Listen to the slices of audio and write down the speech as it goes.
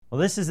Well,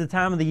 this is the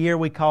time of the year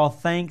we call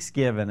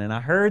Thanksgiving, and I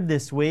heard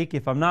this week,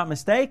 if I'm not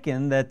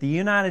mistaken, that the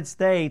United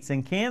States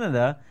and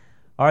Canada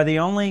are the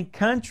only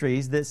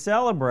countries that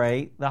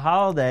celebrate the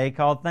holiday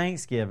called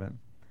Thanksgiving.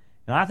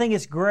 And I think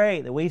it's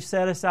great that we've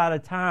set aside a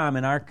time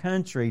in our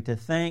country to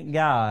thank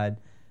God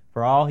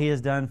for all He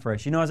has done for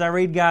us. You know, as I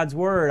read God's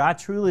Word, I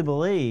truly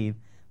believe,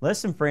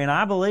 listen friend,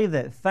 I believe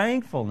that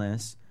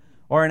thankfulness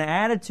or an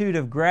attitude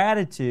of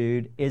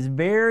gratitude is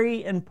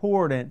very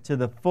important to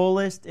the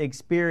fullest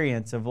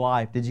experience of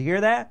life. Did you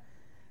hear that?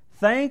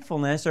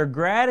 Thankfulness or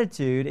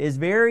gratitude is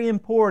very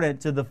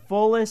important to the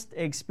fullest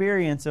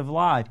experience of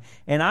life.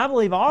 And I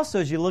believe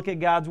also as you look at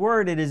God's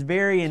Word, it is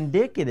very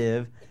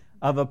indicative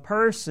of a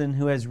person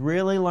who has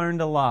really learned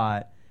a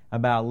lot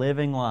about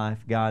living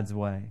life God's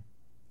way.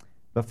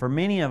 But for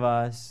many of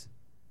us,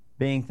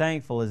 being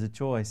thankful is a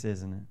choice,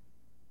 isn't it?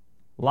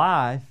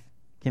 Life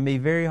can be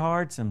very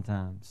hard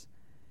sometimes.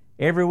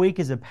 Every week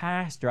as a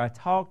pastor, I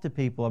talk to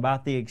people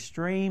about the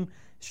extreme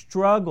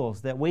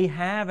struggles that we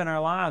have in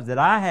our lives, that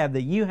I have,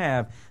 that you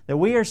have, that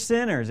we are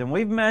sinners and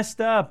we've messed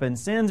up and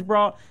sin's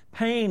brought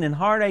pain and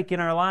heartache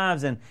in our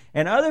lives, and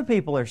other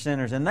people are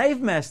sinners and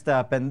they've messed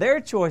up and their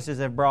choices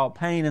have brought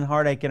pain and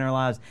heartache in our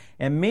lives.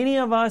 And many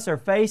of us are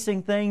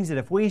facing things that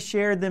if we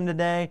shared them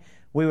today,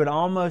 we would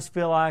almost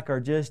feel like are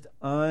just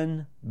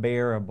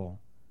unbearable.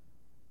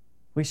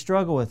 We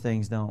struggle with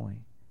things, don't we?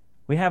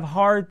 We have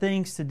hard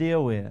things to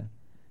deal with.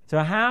 So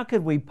how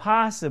could we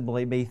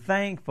possibly be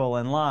thankful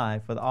in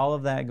life with all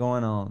of that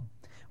going on?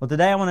 Well,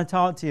 today I want to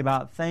talk to you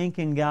about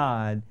thanking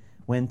God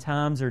when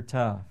times are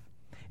tough.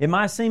 It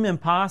might seem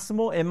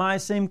impossible, it might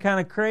seem kind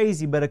of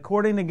crazy, but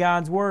according to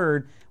God's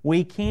Word,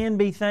 we can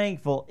be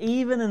thankful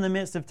even in the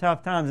midst of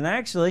tough times. And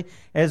actually,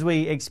 as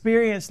we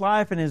experience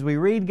life and as we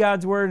read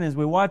God's Word and as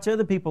we watch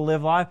other people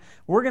live life,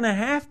 we're going to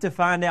have to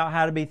find out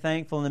how to be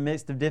thankful in the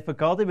midst of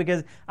difficulty,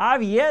 because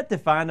I've yet to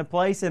find a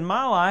place in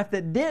my life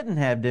that didn't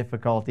have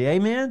difficulty.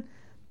 Amen?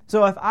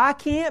 So if I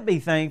can't be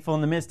thankful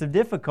in the midst of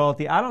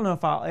difficulty, I don't know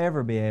if I'll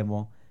ever be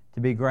able to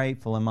be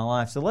grateful in my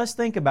life. So let's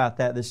think about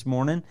that this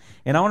morning.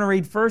 And I want to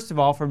read first of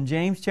all from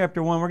James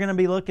chapter 1. We're going to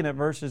be looking at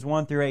verses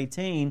 1 through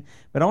 18.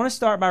 But I want to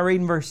start by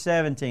reading verse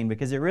 17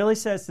 because it really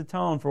sets the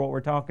tone for what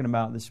we're talking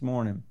about this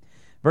morning.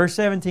 Verse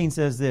 17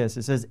 says this.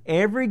 It says,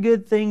 "Every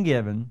good thing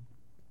given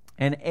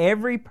and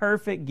every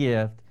perfect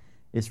gift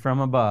is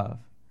from above,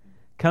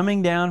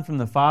 coming down from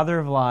the Father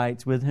of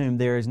lights, with whom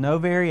there is no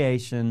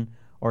variation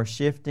or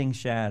shifting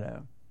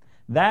shadow."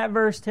 That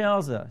verse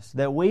tells us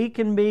that we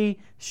can be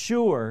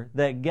sure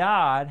that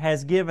God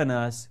has given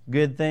us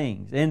good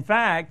things. In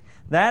fact,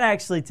 that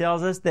actually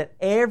tells us that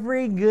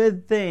every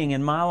good thing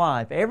in my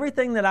life,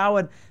 everything that I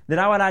would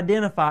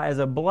identify as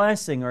a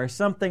blessing or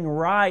something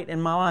right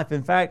in my life.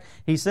 In fact,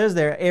 he says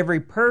there, every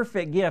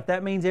perfect gift.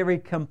 That means every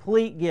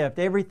complete gift,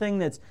 everything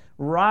that's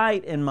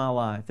right in my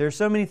life. There's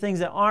so many things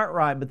that aren't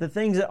right, but the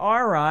things that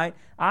are right,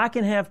 I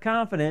can have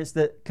confidence,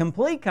 that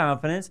complete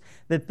confidence,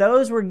 that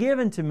those were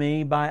given to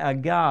me by a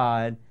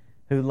God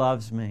who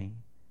loves me.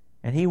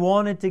 And He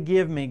wanted to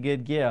give me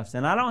good gifts.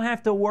 And I don't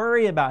have to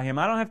worry about Him.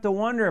 I don't have to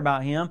wonder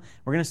about Him.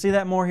 We're going to see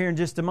that more here in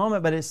just a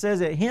moment. But it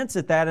says, it hints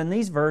at that in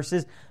these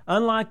verses.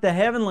 Unlike the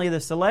heavenly, the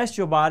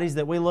celestial bodies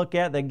that we look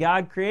at that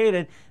God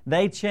created,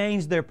 they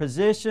change their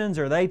positions,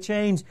 or they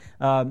change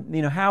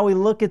how we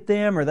look at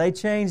them, or they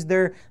change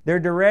their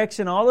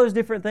direction. All those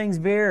different things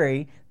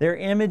vary. Their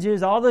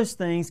images, all those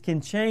things can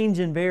change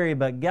and vary.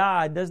 But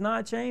God does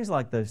not change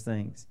like those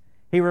things.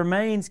 He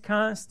remains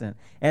constant.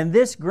 And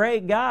this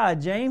great God,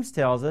 James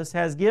tells us,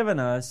 has given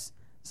us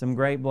some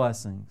great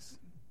blessings.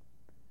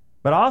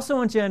 But I also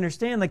want you to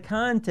understand the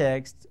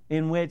context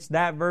in which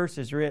that verse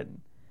is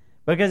written.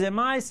 Because it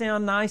might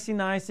sound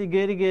nicey-nicey,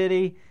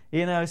 goody-goody,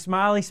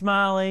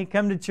 smiley-smiley,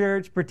 come to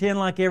church, pretend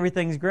like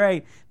everything's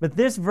great. But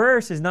this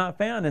verse is not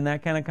found in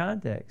that kind of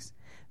context.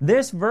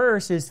 This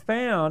verse is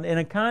found in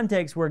a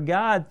context where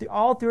God,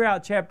 all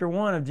throughout chapter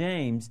 1 of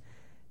James,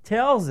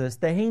 tells us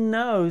that He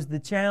knows the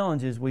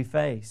challenges we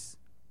face.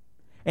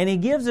 And He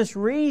gives us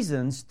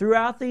reasons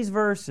throughout these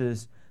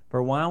verses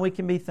for why we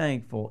can be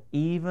thankful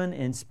even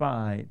in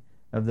spite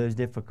of those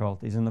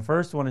difficulties. And the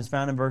first one is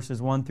found in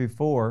verses 1 through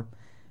 4.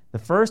 The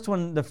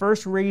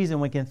first reason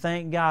we can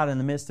thank God in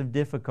the midst of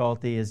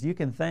difficulty is you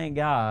can thank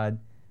God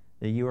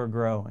that you are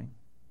growing.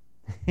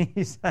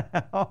 He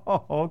said,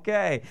 "Oh,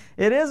 okay.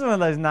 It is one of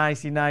those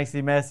nicey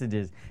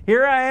messages.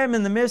 Here I am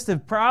in the midst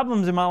of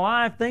problems in my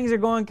life. Things are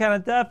going kind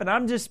of tough, and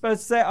I'm just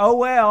supposed to say, oh,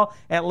 well,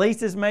 at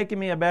least it's making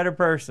me a better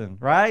person,"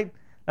 right?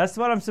 That's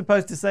what I'm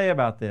supposed to say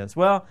about this.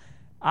 Well,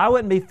 I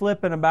wouldn't be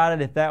flippant about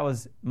it if that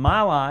was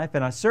my life,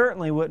 and I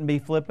certainly wouldn't be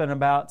flippant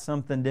about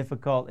something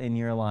difficult in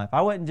your life.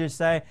 I wouldn't just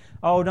say,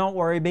 oh, don't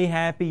worry, be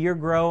happy, you're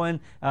growing,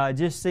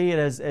 just see it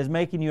as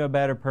making you a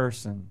better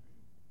person.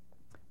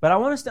 But I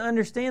want us to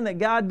understand that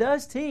God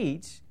does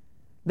teach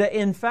that,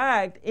 in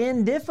fact,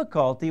 in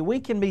difficulty, we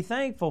can be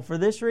thankful for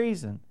this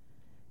reason.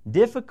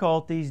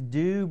 Difficulties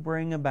do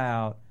bring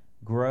about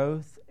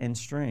growth and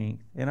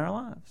strength in our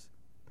lives.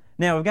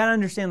 Now, we've got to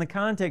understand the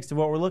context of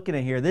what we're looking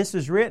at here. This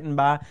was written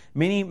by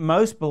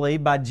most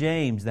believe, by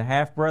James, the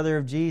half-brother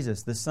of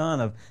Jesus, the son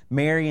of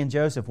Mary and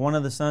Joseph, one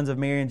of the sons of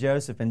Mary and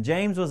Joseph. And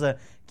James was a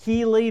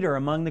key leader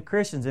among the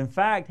Christians. In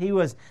fact, he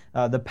was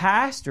the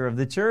pastor of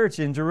the church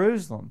in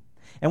Jerusalem.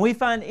 And we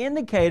find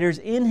indicators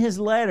in his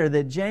letter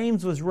that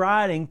James was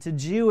writing to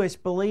Jewish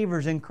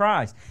believers in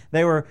Christ.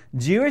 They were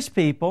Jewish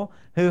people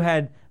who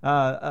had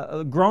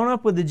grown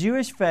up with the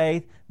Jewish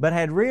faith, but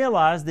had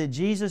realized that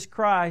Jesus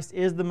Christ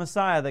is the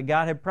Messiah that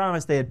God had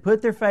promised. They had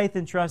put their faith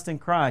and trust in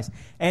Christ.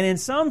 And in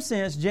some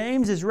sense,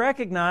 James is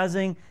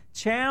recognizing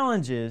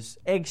challenges,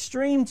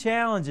 extreme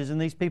challenges in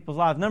these people's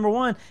lives. Number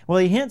one, well,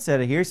 he hints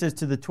at it here. He says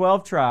to the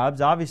 12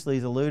 tribes. Obviously,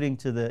 he's alluding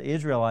to the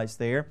Israelites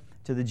there,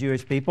 to the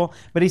Jewish people.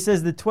 But he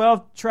says the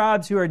 12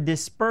 tribes who are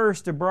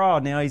dispersed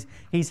abroad. Now,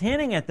 he's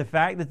hinting at the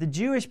fact that the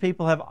Jewish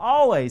people have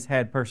always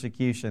had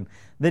persecution.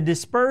 The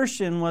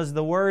dispersion was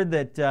the word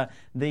that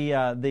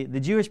the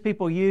Jewish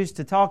people used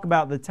to talk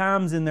about the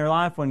times in their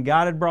life when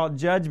God had brought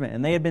judgment,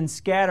 and they had been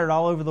scattered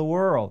all over the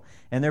world,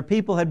 and their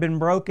people had been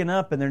broken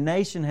up, and their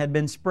nation had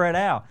been spread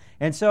out.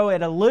 And so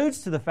it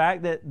alludes to the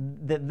fact that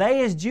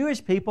they as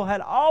Jewish people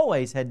had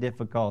always had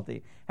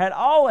difficulty, had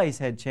always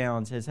had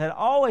challenges, had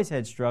always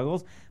had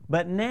struggles.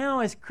 But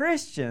now as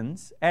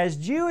Christians, as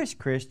Jewish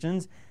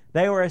Christians,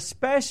 they were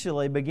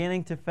especially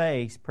beginning to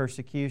face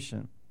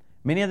persecution.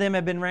 Many of them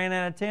had been ran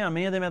out of town.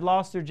 Many of them had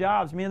lost their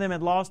jobs. Many of them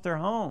had lost their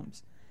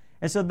homes.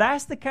 And so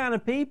that's the kind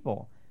of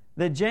people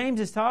that James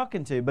is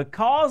talking to.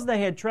 Because they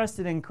had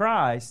trusted in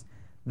Christ,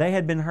 they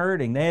had been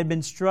hurting. They had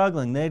been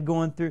struggling. They had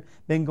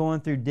been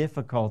going through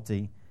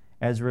difficulty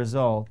as a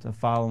result of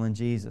following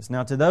Jesus.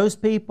 Now to those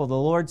people, the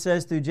Lord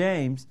says through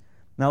James,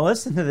 now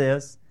listen to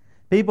this,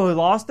 people who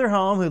lost their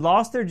home, who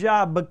lost their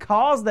job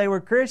because they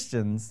were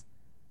Christians,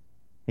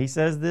 he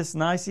says this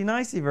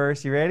nicey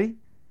verse. You ready?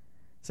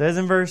 It says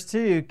in verse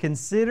 2,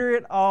 "Consider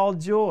it all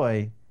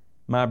joy,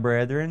 my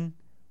brethren,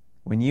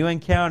 when you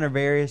encounter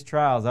various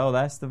trials." Oh,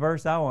 that's the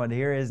verse I wanted to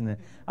hear, isn't it?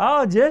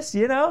 Oh, just,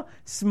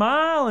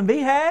 smile and be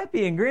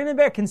happy and grin and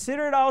bear.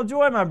 Consider it all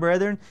joy, my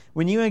brethren,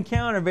 when you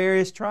encounter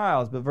various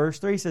trials. But verse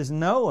 3 says,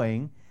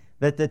 "Knowing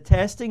that the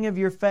testing of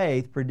your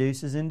faith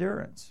produces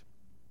endurance.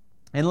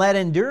 And let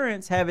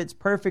endurance have its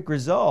perfect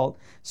result,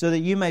 so that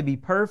you may be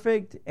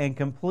perfect and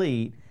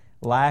complete,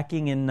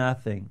 lacking in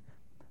nothing."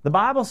 The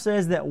Bible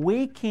says that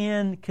we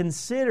can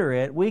consider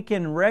it, we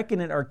can reckon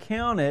it or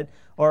count it,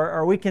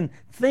 or we can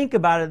think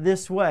about it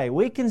this way.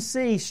 We can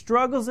see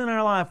struggles in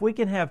our life. We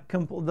can have,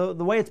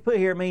 the way it's put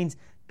here, it means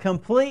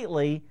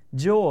completely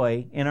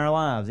joy in our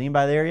lives.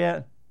 Anybody there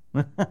yet?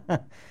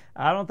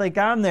 I don't think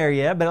I'm there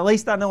yet, but at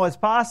least I know what's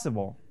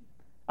possible.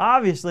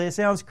 Obviously, it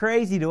sounds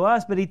crazy to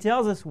us, but he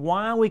tells us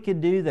why we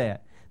could do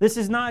that. This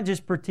is not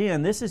just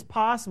pretend. This is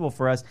possible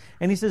for us.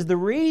 And he says the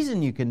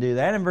reason you can do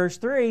that in verse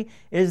 3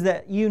 is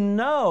that you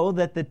know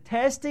that the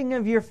testing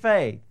of your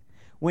faith,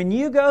 when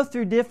you go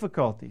through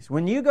difficulties,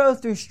 when you go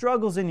through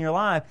struggles in your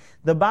life,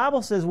 the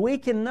Bible says we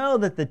can know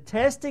that the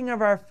testing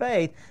of our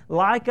faith,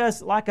 like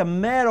a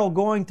metal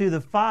going through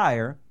the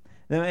fire,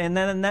 and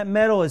then that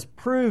metal is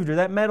proved, or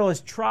that metal is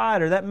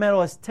tried, or that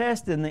metal is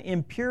tested, and the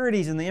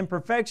impurities and the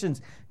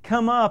imperfections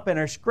come up and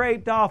are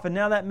scraped off, and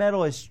now that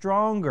metal is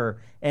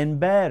stronger and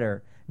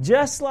better.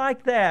 Just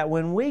like that,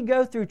 when we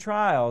go through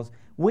trials,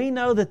 we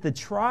know that the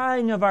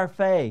trying of our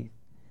faith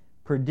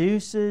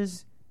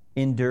produces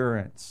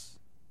endurance.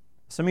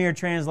 Some of your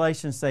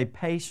translations say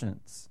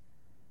patience.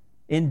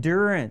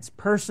 Endurance,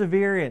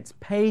 perseverance,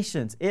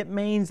 patience. It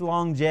means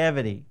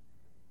longevity.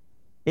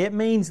 It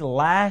means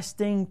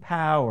lasting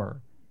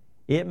power.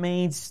 It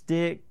means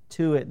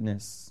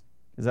stick-to-itness.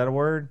 Is that a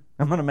word?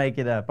 I'm going to make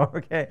it up.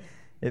 Okay,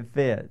 it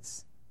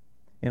fits.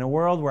 In a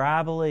world where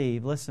I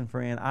believe, listen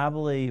friend, I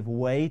believe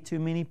way too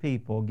many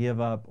people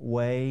give up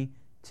way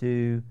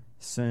too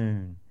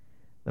soon.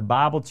 The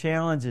Bible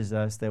challenges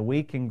us that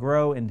we can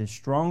grow into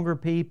stronger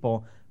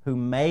people who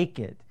make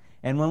it.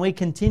 And when we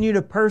continue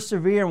to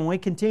persevere, when we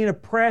continue to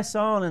press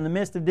on in the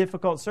midst of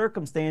difficult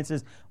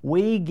circumstances,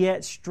 we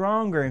get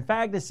stronger. In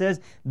fact, it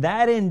says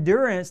that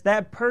endurance,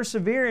 that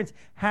perseverance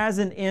has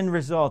an end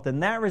result.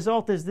 And that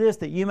result is this,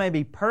 that you may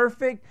be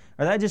perfect,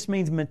 or that just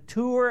means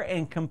mature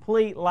and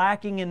complete,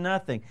 lacking in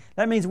nothing.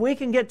 That means we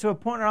can get to a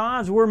point in our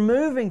lives we're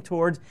moving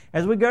towards,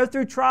 as we go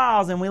through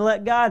trials and we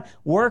let God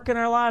work in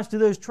our lives through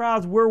those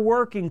trials, we're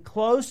working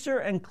closer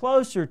and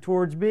closer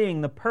towards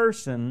being the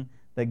person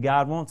that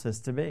God wants us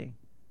to be.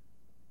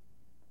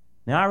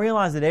 Now, I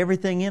realize that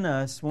everything in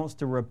us wants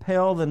to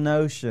repel the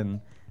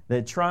notion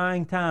that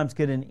trying times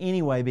could in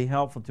any way be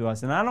helpful to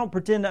us. And I don't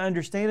pretend to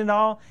understand it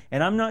all,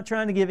 and I'm not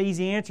trying to give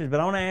easy answers, but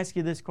I want to ask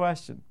you this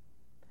question.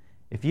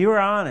 If you were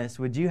honest,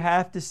 would you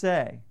have to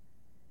say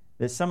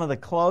that some of the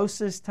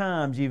closest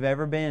times you've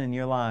ever been in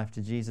your life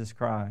to Jesus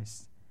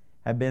Christ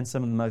have been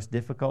some of the most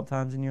difficult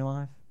times in your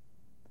life?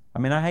 I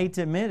mean, I hate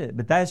to admit it,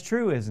 but that's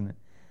true, isn't it?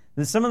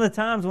 Some of the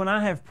times when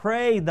I have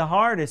prayed the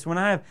hardest, when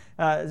I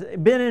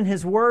have been in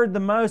His Word the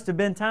most, have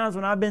been times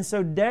when I've been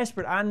so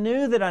desperate, I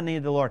knew that I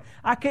needed the Lord.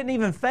 I couldn't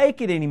even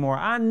fake it anymore.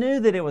 I knew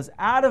that it was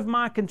out of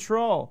my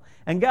control.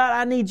 And God,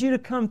 I need You to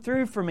come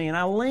through for me. And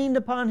I leaned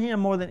upon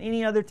Him more than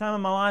any other time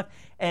in my life.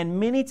 And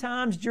many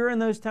times during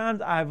those times,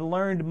 I've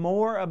learned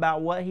more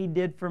about what He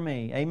did for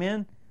me.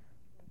 Amen?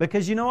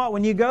 Because you know what?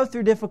 When you go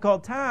through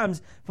difficult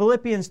times,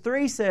 Philippians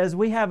 3 says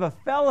we have a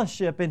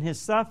fellowship in His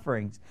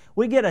sufferings.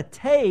 We get a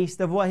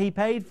taste of what He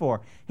paid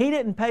for. He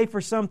didn't pay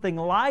for something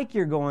like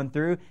you're going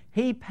through.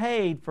 He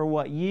paid for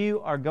what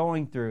you are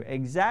going through.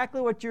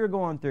 Exactly what you're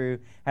going through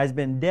has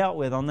been dealt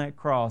with on that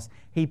cross.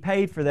 He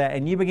paid for that.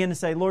 And you begin to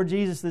say, Lord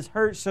Jesus, this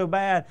hurts so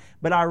bad,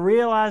 but I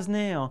realize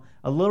now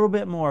a little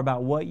bit more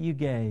about what You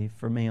gave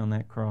for me on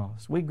that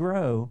cross. We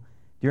grow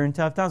during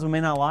tough times. We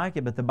may not like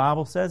it, but the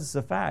Bible says it's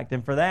a fact.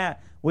 And for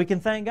that, we can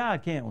thank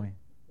God, can't we?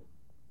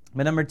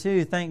 But number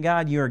 2, thank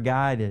God you are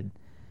guided.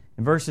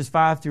 In verses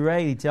 5 through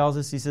 8, He tells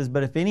us, He says,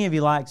 but if any of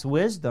you lacks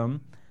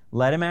wisdom,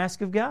 let him ask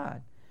of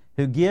God,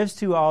 who gives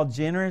to all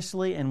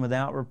generously and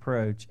without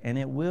reproach, and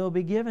it will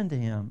be given to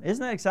him.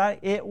 Isn't that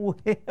exciting? It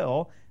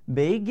will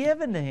be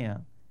given to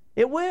him.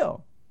 It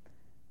will.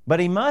 But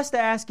he must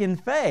ask in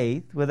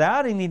faith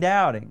without any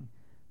doubting.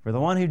 For the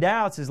one who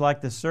doubts is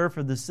like the surf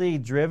of the sea,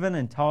 driven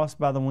and tossed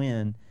by the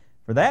wind.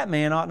 For that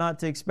man ought not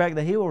to expect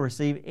that he will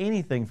receive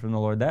anything from the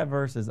Lord. That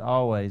verse has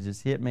always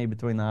just hit me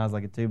between the eyes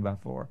like a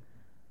 2x4.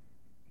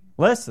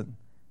 Listen,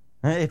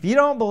 if you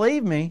don't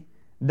believe me,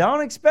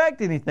 don't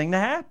expect anything to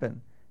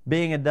happen.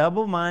 Being a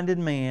double-minded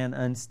man,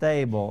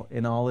 unstable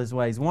in all his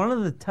ways. One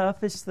of the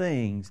toughest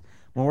things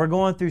when we're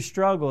going through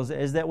struggles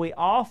is that we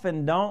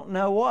often don't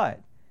know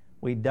what?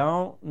 We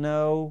don't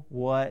know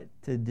what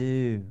to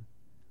do.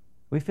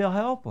 We feel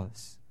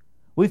helpless.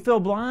 We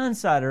feel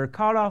blindsided or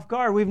caught off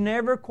guard. We've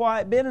never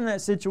quite been in that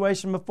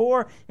situation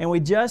before, and we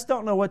just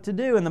don't know what to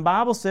do. And the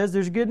Bible says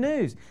there's good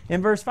news.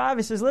 In verse 5,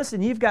 it says,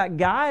 listen, you've got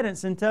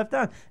guidance in tough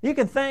times. You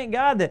can thank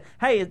God that,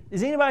 hey,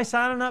 is anybody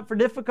signing up for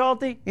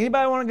difficulty?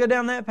 Anybody want to go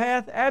down that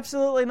path?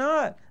 Absolutely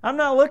not. I'm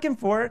not looking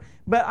for it,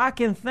 but I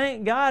can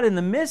thank God in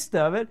the midst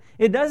of it.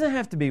 It doesn't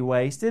have to be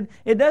wasted.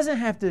 It doesn't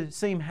have to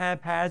seem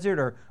haphazard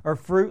or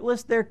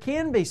fruitless. There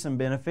can be some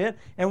benefit,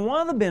 and one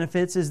of the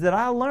benefits is that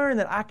I learn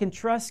that I can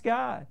trust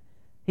God.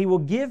 He will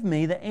give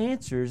me the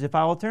answers if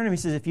I will turn to Him. He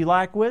says, if you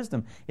lack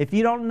wisdom, if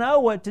you don't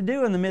know what to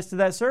do in the midst of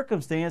that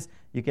circumstance,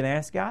 you can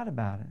ask God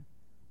about it.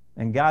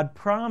 And God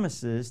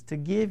promises to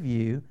give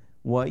you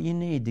what you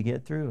need to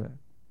get through it.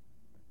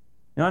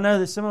 Now, I know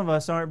that some of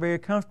us aren't very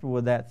comfortable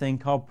with that thing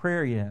called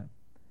prayer yet.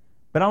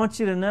 But I want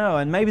you to know,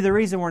 and maybe the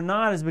reason we're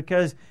not is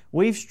because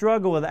we've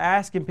struggled with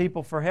asking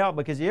people for help.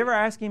 Because you ever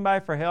ask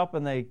anybody for help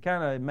and they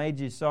kind of made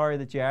you sorry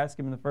that you asked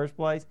them in the first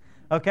place?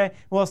 Okay?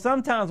 Well,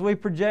 sometimes we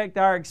project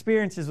our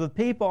experiences with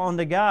people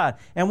onto God.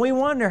 And we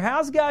wonder,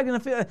 how's God going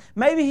to feel?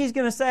 Maybe He's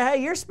going to say,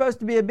 hey, you're supposed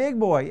to be a big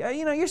boy.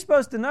 You're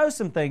supposed to know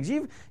some things.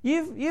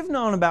 You've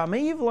known about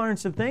me. You've learned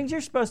some things.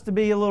 You're supposed to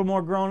be a little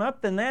more grown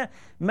up than that.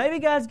 Maybe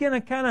God's going to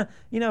kind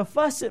of,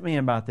 fuss at me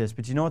about this.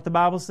 But you know what the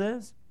Bible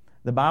says?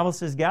 The Bible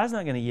says God's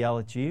not going to yell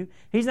at you.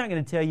 He's not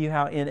going to tell you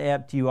how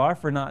inept you are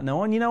for not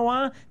knowing. You know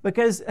why?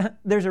 Because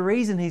there's a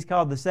reason He's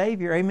called the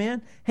Savior.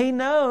 Amen? He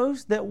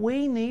knows that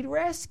we need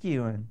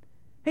rescuing.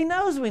 He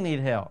knows we need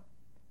help.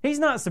 He's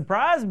not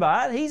surprised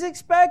by it. He's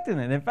expecting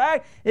it. In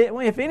fact,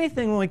 if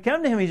anything, when we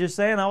come to Him, He's just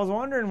saying, I was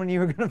wondering when you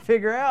were going to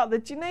figure out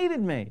that you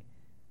needed me.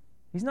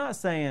 He's not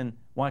saying,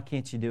 why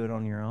can't you do it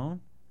on your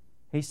own?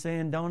 He's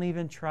saying, don't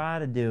even try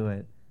to do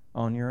it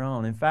on your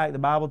own. In fact, the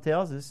Bible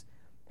tells us,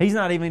 He's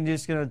not even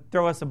just going to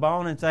throw us a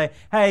bone and say,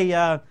 hey,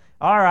 all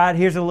right,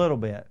 here's a little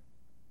bit.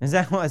 Is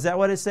that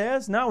what it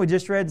says? No, we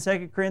just read in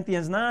 2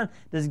 Corinthians 9.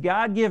 Does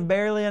God give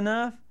barely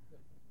enough?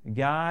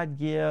 God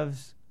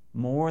gives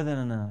more than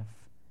enough.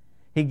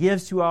 He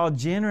gives to all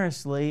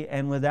generously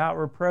and without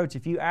reproach.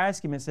 If you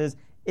ask Him, it says,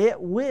 it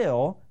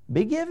will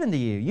be given to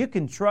you. You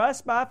can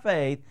trust by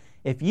faith.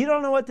 If you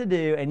don't know what to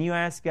do and you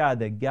ask God,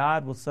 that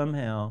God will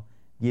somehow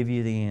give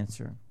you the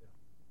answer.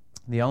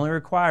 The only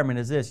requirement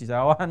is this. You say,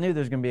 I knew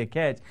there's going to be a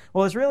catch.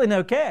 Well, it's really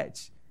no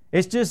catch.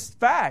 It's just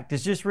fact.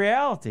 It's just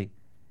reality.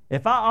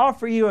 If I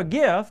offer you a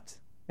gift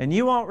and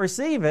you won't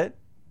receive it,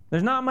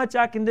 there's not much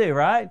I can do,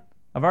 right?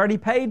 I've already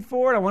paid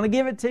for it. I want to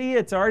give it to you.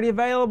 It's already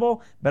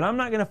available, but I'm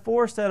not going to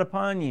force that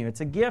upon you. It's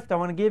a gift I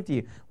want to give to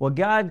you. Well,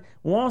 God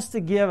wants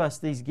to give us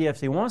these gifts.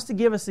 He wants to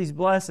give us these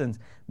blessings,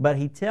 but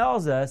He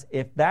tells us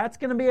if that's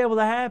going to be able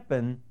to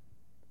happen,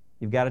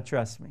 you've got to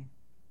trust me.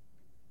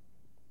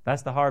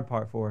 That's the hard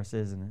part for us,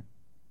 isn't it?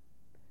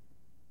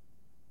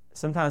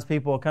 Sometimes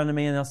people will come to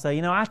me and they'll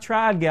say, I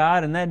tried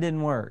God and that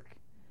didn't work.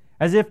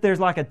 As if there's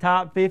like a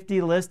top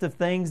 50 list of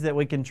things that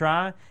we can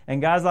try.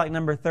 And God's like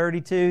number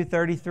 32,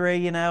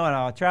 33, and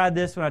I tried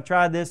this one,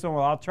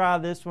 well, I'll try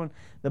this one.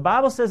 The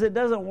Bible says it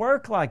doesn't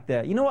work like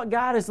that. You know what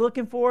God is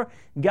looking for?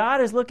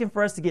 God is looking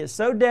for us to get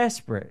so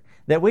desperate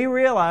that we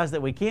realize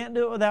that we can't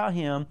do it without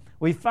Him.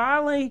 We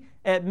finally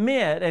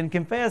admit and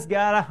confess,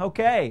 God,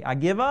 I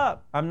give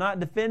up. I'm not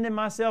defending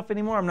myself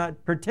anymore. I'm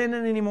not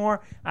pretending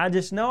anymore. I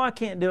just know I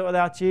can't do it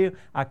without you.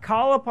 I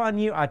call upon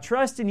you. I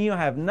trust in you. I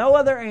have no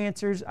other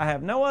answers. I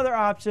have no other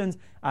options.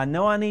 I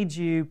know I need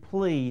you.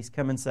 Please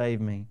come and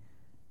save me.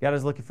 God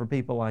is looking for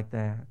people like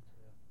that.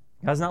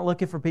 God's not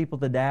looking for people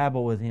to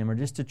dabble with Him or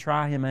just to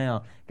try Him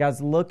out.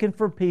 God's looking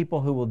for people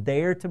who will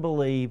dare to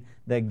believe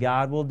that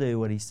God will do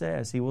what He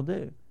says He will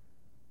do.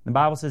 The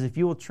Bible says, if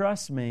you will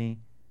trust me,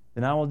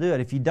 then I will do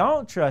it. If you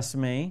don't trust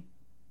me,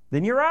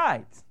 then you're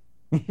right.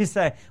 You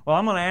say, well,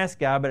 I'm going to ask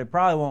God, but it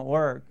probably won't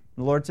work.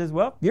 The Lord says,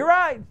 well, you're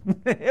right.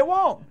 It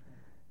won't.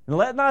 And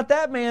let not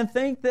that man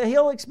think that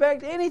he'll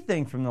expect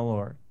anything from the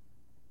Lord.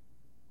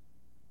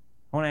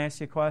 I want to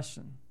ask you a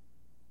question.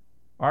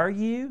 Are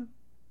you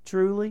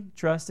truly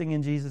trusting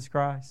in Jesus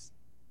Christ?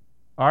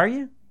 Are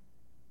you?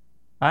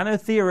 I know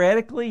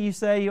theoretically you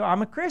say,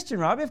 I'm a Christian,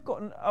 Rob.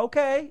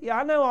 Okay, yeah,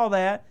 I know all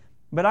that.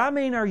 But I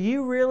mean, are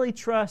you really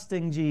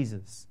trusting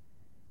Jesus?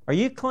 Are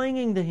you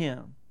clinging to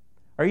Him?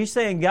 Are you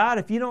saying, God,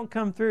 if you don't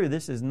come through,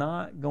 this is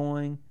not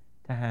going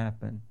to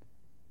happen?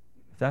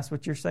 If that's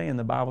what you're saying,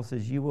 the Bible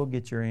says you will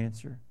get your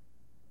answer.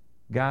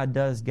 God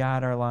does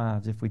guide our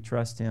lives if we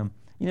trust Him.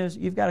 You know,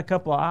 you've got a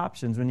couple of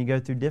options when you go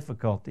through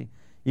difficulty.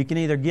 You can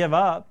either give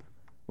up,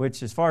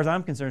 which as far as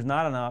I'm concerned is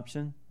not an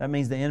option. That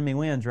means the enemy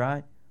wins,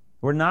 right?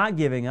 We're not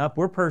giving up.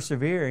 We're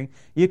persevering.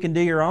 You can do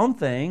your own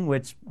thing,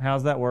 which,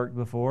 how's that worked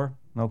before?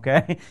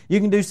 Okay? You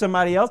can do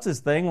somebody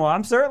else's thing. Well,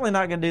 I'm certainly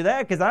not going to do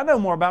that because I know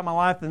more about my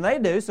life than they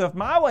do. So if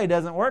my way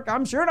doesn't work,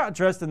 I'm sure not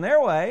trusting their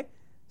way.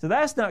 So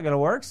that's not going to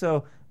work.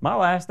 So my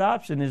last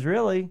option is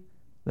really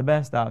the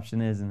best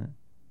option, isn't it?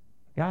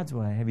 God's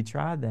way. Have you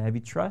tried that? Have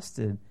you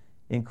trusted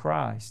in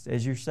Christ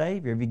as your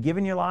Savior? Have you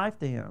given your life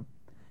to Him?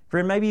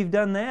 Friend, maybe you've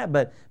done that,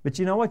 but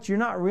you know what? You're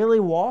not really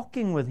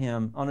walking with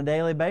Him on a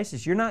daily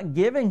basis. You're not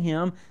giving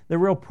Him the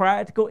real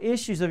practical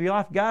issues of your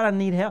life. God, I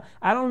need help.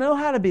 I don't know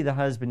how to be the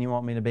husband you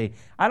want me to be.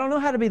 I don't know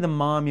how to be the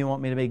mom you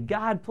want me to be.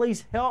 God,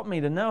 please help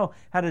me to know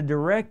how to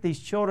direct these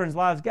children's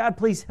lives. God,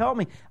 please help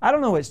me. I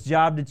don't know which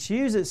job to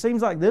choose. It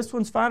seems like this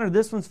one's fine or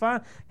this one's fine.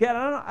 God,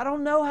 I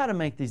don't know how to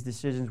make these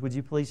decisions. Would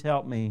you please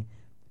help me?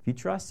 If you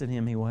trust in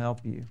Him, He will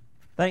help you.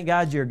 Thank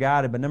God you're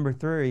guided. But number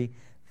 3,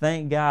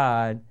 thank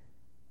God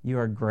you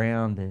are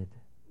grounded.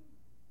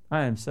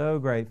 I am so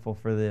grateful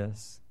for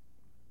this.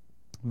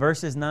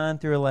 Verses 9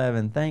 through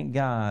 11, thank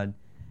God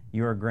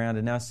you are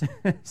grounded. Now, as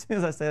soon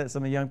as I say that,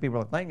 some of the young people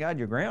are like, thank God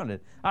you're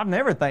grounded. I've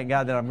never thanked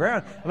God that I'm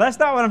grounded. Well, that's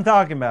not what I'm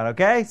talking about,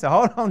 okay? So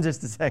hold on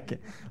just a second.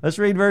 Let's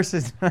read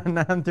verses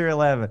 9 through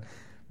 11.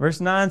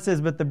 Verse 9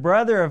 says, but the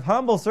brother of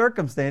humble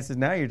circumstances,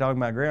 now you're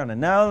talking about grounded.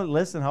 No,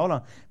 listen, hold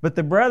on. But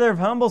the brother of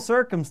humble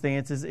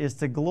circumstances is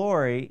to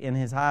glory in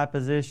his high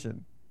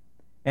position.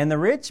 And the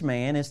rich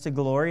man is to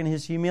glory in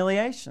his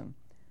humiliation,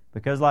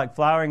 because like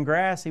flowering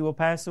grass he will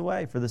pass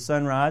away. For the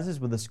sun rises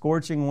with a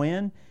scorching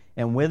wind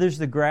and withers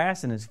the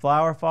grass, and its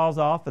flower falls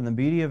off, and the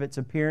beauty of its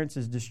appearance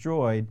is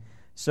destroyed.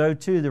 So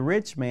too the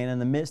rich man in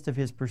the midst of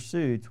his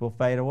pursuits will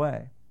fade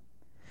away.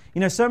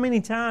 You know, so many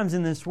times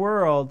in this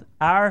world,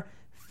 our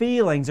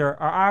feelings or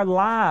our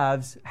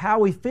lives, how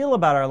we feel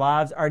about our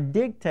lives, are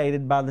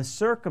dictated by the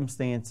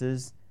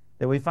circumstances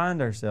that we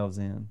find ourselves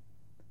in.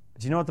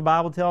 But you know what the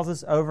Bible tells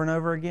us over and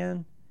over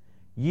again?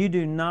 You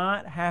do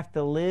not have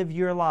to live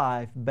your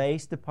life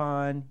based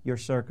upon your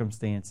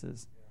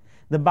circumstances.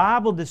 The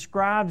Bible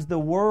describes the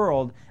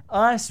world,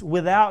 us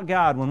without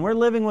God. When we're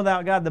living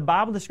without God, the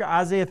Bible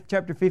describes Isaiah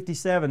chapter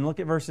 57. Look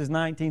at verses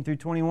 19 through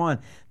 21.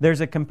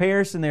 There's a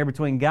comparison there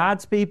between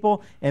God's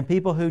people and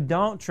people who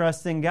don't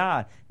trust in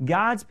God.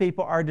 God's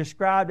people are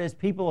described as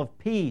people of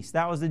peace.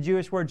 That was the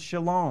Jewish word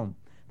shalom.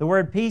 The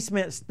word peace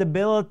meant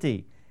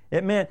stability.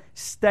 It meant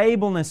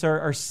stableness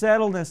or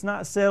settledness,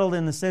 not settled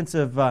in the sense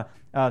of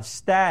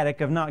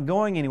static, of not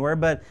going anywhere,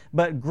 but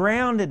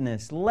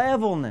groundedness,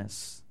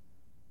 levelness,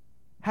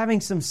 having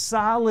some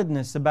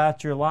solidness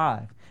about your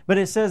life. But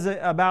it says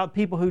about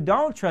people who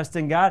don't trust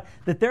in God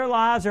that their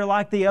lives are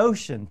like the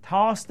ocean,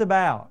 tossed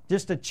about,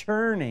 just a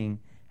churning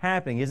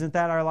happening. Isn't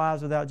that our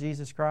lives without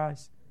Jesus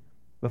Christ?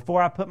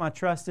 Before I put my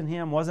trust in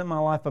Him, wasn't my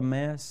life a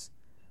mess?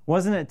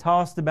 Wasn't it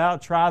tossed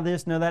about, try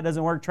this, no that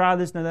doesn't work, try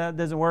this, no that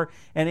doesn't work,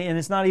 and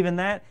it's not even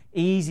that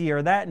easy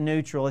or that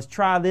neutral. It's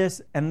try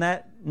this, and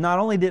that not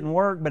only didn't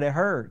work, but it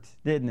hurt,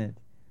 didn't it?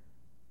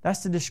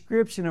 That's the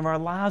description of our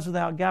lives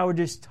without God. We're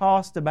just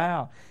tossed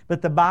about.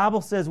 But the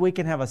Bible says we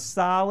can have a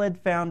solid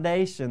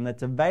foundation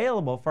that's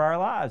available for our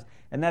lives,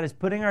 and that is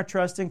putting our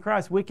trust in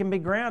Christ. We can be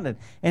grounded.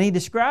 And he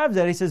describes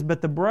that. He says,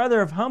 but the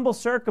brother of humble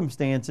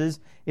circumstances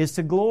is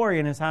to glory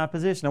in his high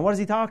position. Now, what is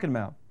he talking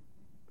about?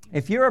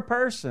 If you're a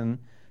person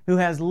who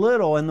has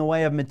little in the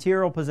way of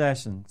material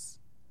possessions,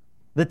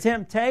 the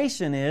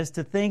temptation is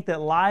to think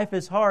that life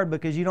is hard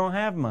because you don't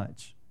have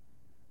much.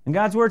 And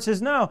God's Word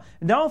says, no,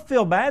 don't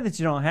feel bad that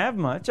you don't have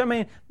much.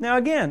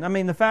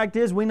 The fact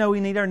is we know we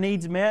need our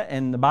needs met,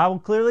 and the Bible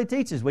clearly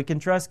teaches we can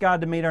trust God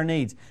to meet our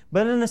needs.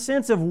 But in the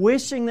sense of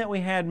wishing that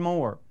we had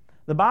more,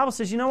 the Bible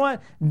says, you know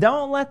what?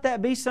 Don't let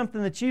that be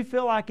something that you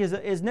feel like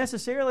is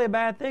necessarily a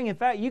bad thing. In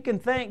fact, you can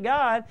thank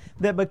God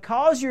that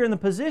because you're in the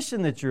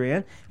position that you're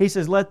in, He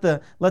says, let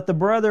the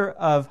brother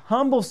of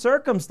humble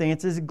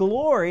circumstances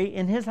glory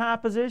in his high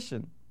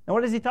position. Now,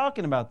 what is He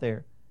talking about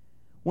there?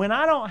 When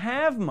I don't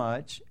have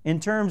much in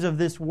terms of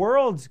this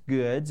world's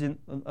goods and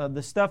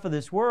the stuff of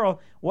this world,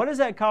 what does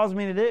that cause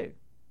me to do?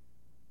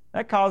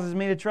 That causes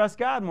me to trust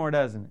God more,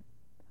 doesn't it?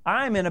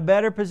 I'm in a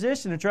better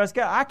position to trust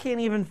God. I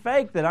can't even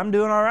fake that I'm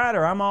doing all right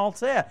or I'm all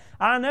set.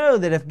 I know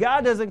that if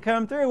God doesn't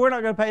come through, we're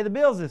not going to pay the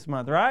bills this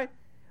month, right?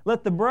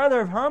 Let the brother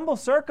of humble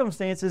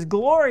circumstances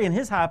glory in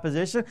his high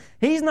position.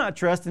 He's not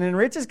trusting in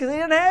riches because he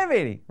didn't have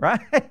any,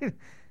 right?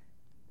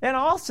 And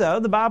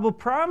also, the Bible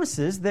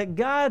promises that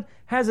God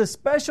has a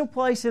special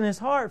place in His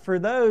heart for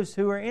those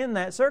who are in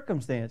that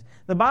circumstance.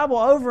 The Bible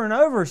over and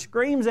over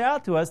screams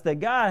out to us that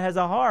God has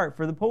a heart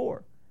for the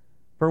poor,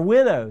 for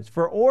widows,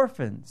 for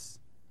orphans.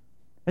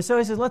 And so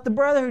He says, let the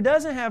brother who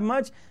doesn't have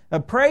much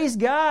praise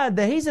God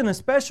that he's in a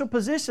special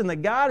position,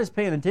 that God is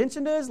paying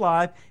attention to his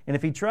life, and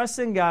if he trusts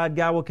in God,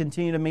 God will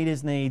continue to meet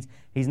his needs.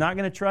 He's not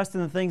going to trust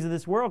in the things of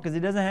this world because he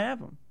doesn't have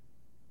them.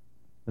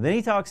 But then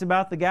He talks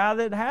about the guy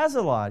that has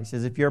a lot. He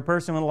says, if you're a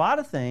person with a lot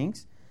of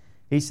things,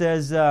 He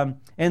says, and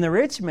the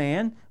rich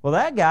man, well,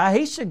 that guy,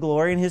 he should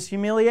glory in his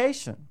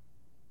humiliation.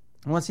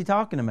 And what's He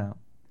talking about?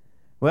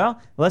 Well,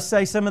 let's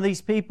say some of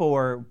these people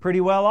are pretty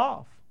well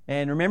off.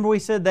 And remember we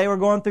said they were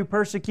going through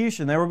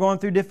persecution. They were going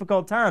through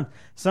difficult times.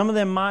 Some of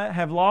them might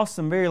have lost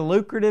some very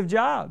lucrative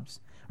jobs.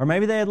 Or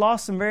maybe they had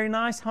lost some very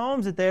nice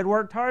homes that they had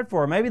worked hard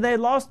for. Or maybe they had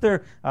lost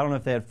their, I don't know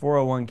if they had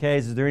 401ks.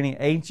 Is there any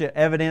ancient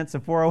evidence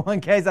of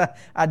 401ks?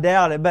 I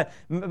doubt it. But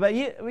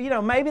you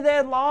know, maybe they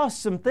had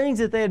lost some things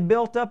that they had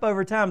built up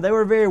over time. They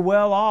were very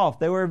well off.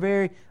 They were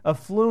very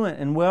affluent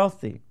and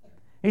wealthy.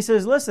 He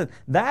says, listen,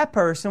 that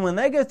person, when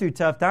they go through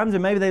tough times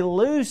and maybe they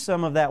lose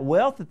some of that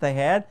wealth that they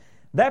had,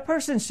 that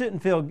person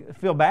shouldn't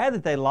feel bad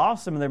that they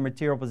lost some of their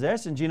material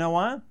possessions. You know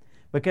why?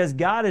 Because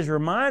God is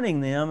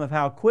reminding them of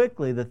how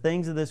quickly the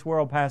things of this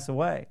world pass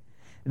away.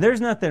 There's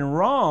nothing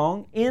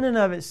wrong in and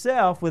of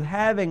itself with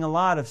having a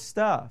lot of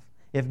stuff.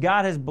 If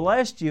God has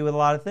blessed you with a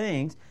lot of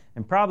things,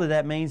 and probably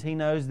that means He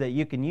knows that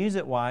you can use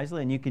it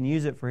wisely and you can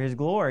use it for His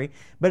glory.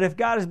 But if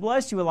God has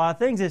blessed you with a lot of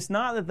things, it's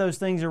not that those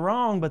things are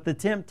wrong, but the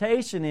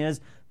temptation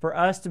is for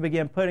us to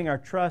begin putting our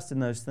trust in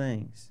those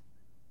things.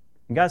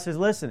 And God says,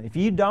 listen, if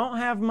you don't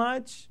have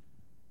much,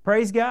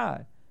 praise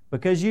God,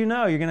 because you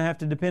know you're going to have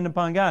to depend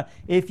upon God.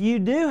 If you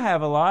do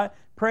have a lot,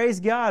 praise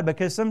God,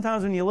 because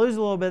sometimes when you lose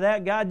a little bit of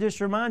that, God just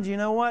reminds you, you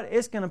know what?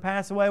 It's going to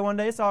pass away one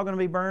day. It's all going to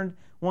be burned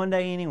one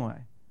day anyway.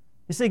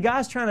 You see,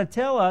 God's trying to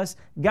tell us,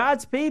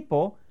 God's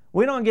people,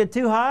 we don't get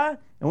too high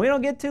and we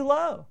don't get too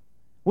low.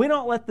 We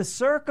don't let the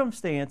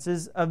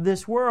circumstances of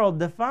this world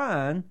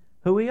define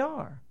who we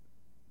are.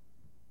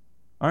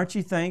 Aren't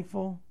you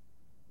thankful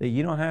that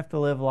you don't have to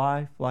live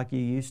life like you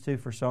used to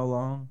for so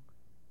long?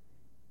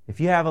 If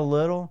you have a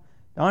little,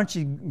 aren't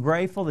you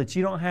grateful that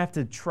you don't have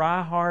to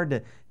try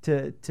hard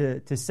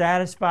to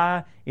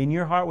satisfy in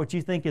your heart what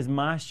you think is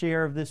my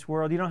share of this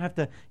world? You don't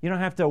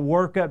have to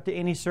work up to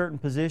any certain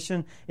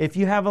position. If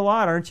you have a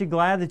lot, aren't you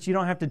glad that you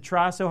don't have to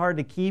try so hard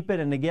to keep it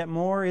and to get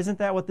more? Isn't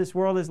that what this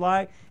world is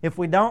like? If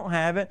we don't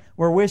have it,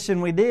 we're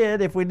wishing we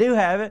did. If we do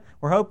have it,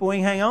 we're hoping we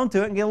can hang on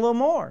to it and get a little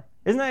more.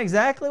 Isn't that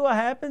exactly what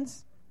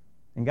happens?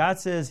 And God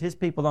says His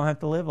people don't have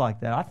to live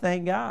like that. I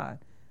thank God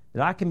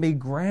that I can be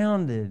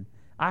grounded.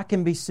 I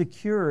can be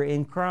secure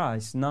in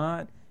Christ,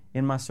 not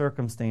in my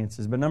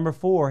circumstances. But number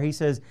 4, He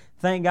says,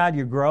 thank God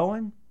you're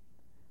growing.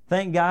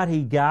 Thank God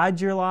He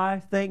guides your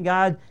life. Thank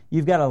God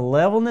you've got a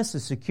levelness, a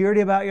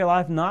security about your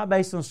life, not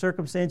based on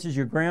circumstances.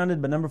 You're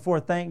grounded. But number 4,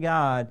 thank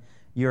God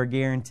you are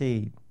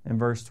guaranteed. In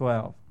verse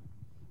 12.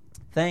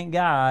 Thank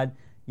God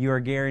you are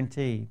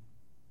guaranteed.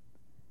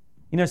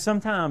 You know,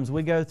 sometimes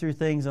we go through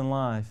things in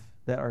life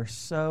that are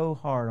so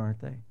hard,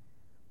 aren't they?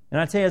 And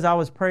I tell you, as I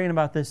was praying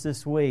about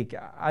this week,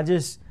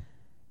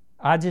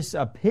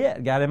 a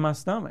pit got in my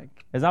stomach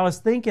as I was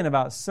thinking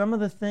about some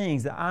of the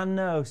things that I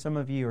know some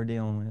of you are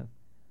dealing with.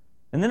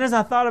 And then as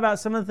I thought about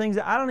some of the things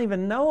that I don't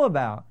even know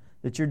about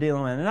that you're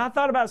dealing with, and I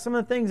thought about some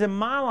of the things in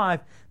my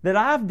life that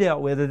I've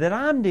dealt with or that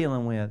I'm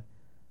dealing with.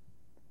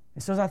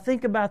 And so as I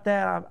think about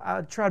that,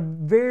 I tried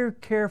very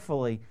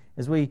carefully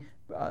as we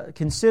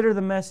consider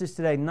the message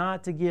today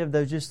not to give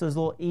those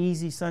little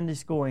easy Sunday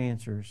school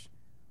answers.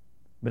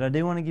 But I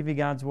do want to give you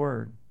God's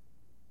Word.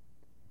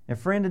 And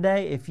friend,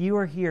 today, if you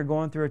are here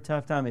going through a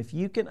tough time, if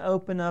you can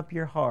open up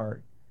your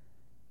heart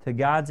to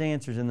God's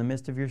answers in the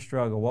midst of your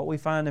struggle, what we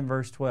find in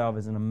verse 12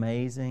 is an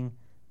amazing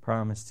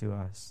promise to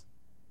us.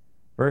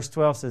 Verse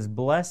 12 says,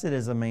 blessed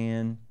is a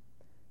man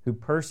who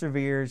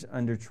perseveres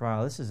under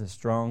trial. This is a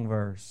strong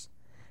verse.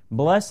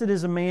 Blessed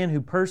is a man who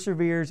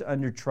perseveres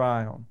under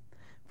trial.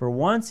 For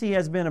once he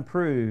has been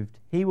approved,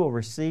 he will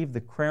receive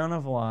the crown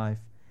of life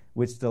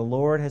which the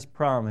Lord has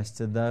promised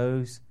to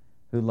those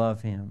who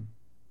love Him.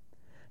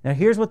 Now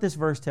here's what this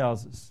verse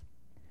tells us.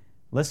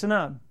 Listen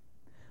up.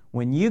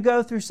 When you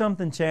go through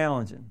something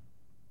challenging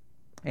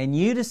and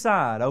you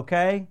decide,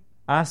 okay,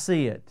 I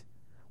see it.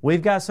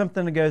 we've got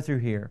something to go through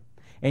here,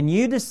 and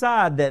you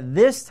decide that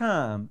this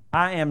time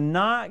I am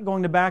not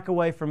going to back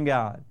away from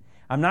God.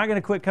 I'm not going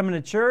to quit coming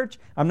to church.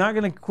 I'm not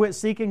going to quit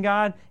seeking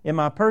God in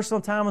my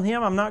personal time with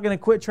Him. I'm not going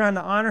to quit trying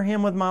to honor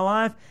Him with my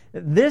life.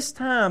 This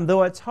time,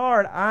 though it's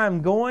hard,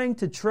 I'm going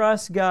to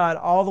trust God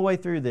all the way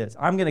through this.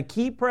 I'm going to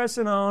keep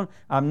pressing on.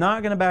 I'm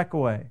not going to back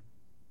away.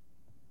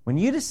 When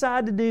you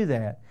decide to do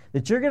that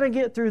you're going to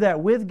get through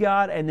that with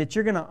God and that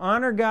you're going to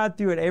honor God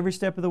through it every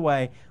step of the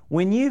way,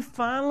 when you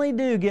finally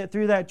do get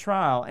through that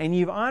trial and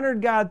you've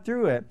honored God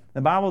through it,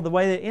 the Bible, the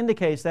way that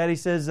indicates that, He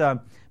says,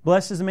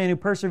 blessed is the man who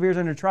perseveres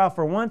under trial,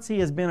 for once he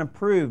has been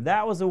approved.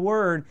 That was a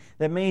word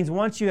that means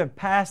once you have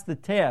passed the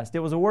test. It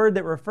was a word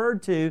that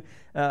referred to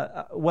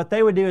what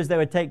they would do is they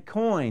would take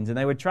coins and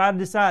they would try to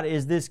decide,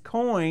 is this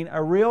coin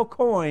a real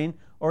coin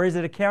or is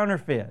it a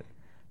counterfeit?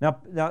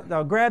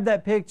 Now grab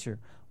that picture.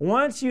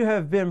 Once you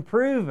have been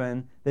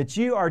proven that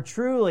you are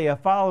truly a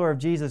follower of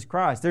Jesus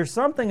Christ, there's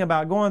something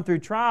about going through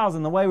trials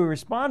and the way we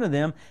respond to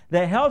them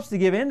that helps to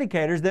give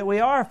indicators that we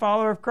are a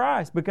follower of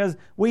Christ, because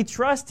we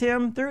trust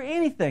Him through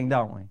anything,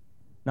 don't we?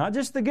 Not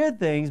just the good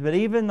things, but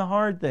even the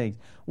hard things.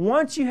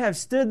 Once you have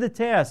stood the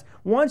test,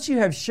 once you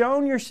have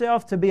shown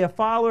yourself to be a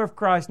follower of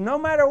Christ, no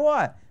matter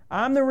what,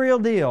 I'm the real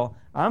deal,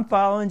 I'm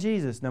following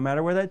Jesus, no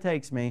matter where that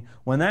takes me.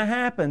 When that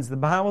happens, the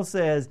Bible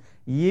says,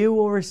 you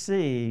will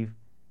receive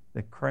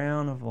the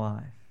crown of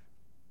life.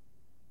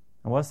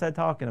 And what's that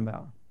talking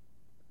about?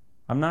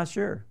 I'm not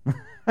sure.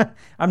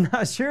 I'm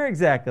not sure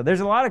exactly. There's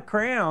a lot of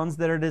crowns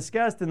that are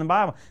discussed in the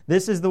Bible.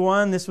 This is the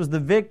one, this was the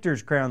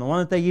victor's crown, the one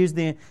that they used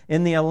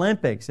in the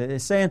Olympics.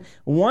 It's saying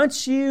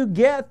once you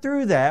get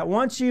through that,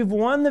 once you've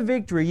won the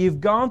victory, you've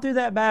gone through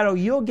that battle,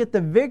 you'll get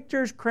the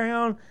victor's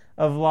crown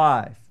of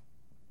life.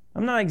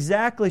 I'm not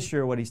exactly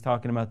sure what he's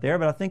talking about there,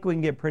 but I think we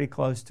can get pretty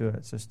close to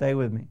it. So stay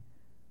with me.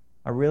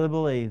 I really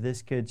believe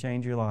this could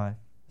change your life,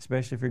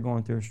 especially if you're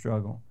going through a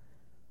struggle.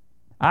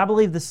 I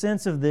believe the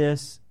sense of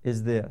this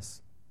is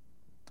this.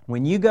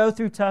 When you go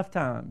through tough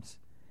times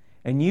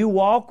and you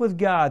walk with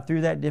God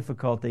through that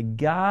difficulty,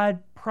 God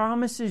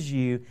promises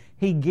you,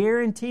 He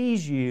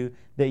guarantees you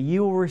that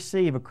you will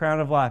receive a crown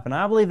of life. And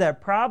I believe that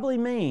probably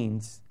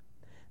means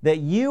that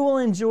you will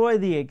enjoy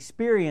the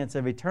experience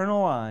of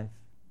eternal life,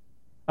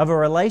 of a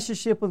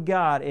relationship with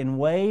God in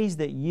ways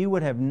that you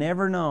would have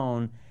never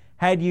known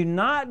had you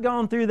not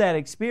gone through that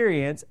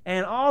experience,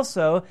 and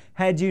also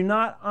had you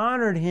not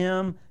honored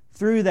Him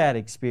through that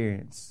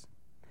experience.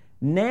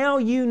 Now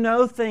you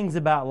know things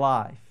about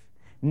life.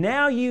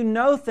 Now you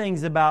know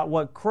things about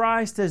what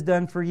Christ has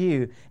done for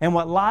you and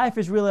what life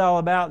is really all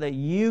about that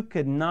you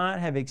could not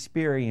have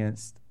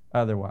experienced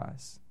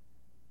otherwise.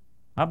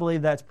 I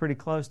believe that's pretty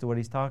close to what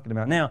he's talking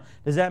about. Now,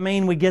 does that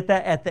mean we get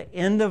that at the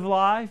end of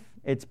life?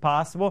 It's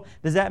possible.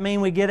 Does that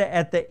mean we get it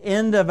at the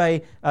end of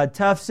a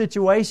tough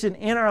situation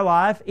in our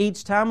life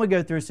each time we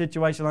go through a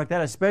situation like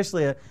that,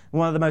 especially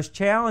one of the most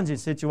challenging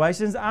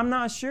situations? I'm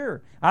not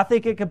sure. I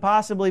think it could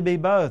possibly be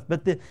both.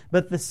 But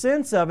the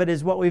sense of it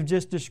is what we've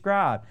just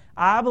described.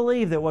 I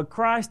believe that what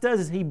Christ does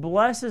is He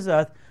blesses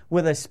us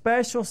with a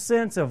special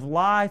sense of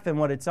life and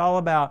what it's all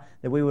about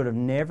that we would have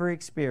never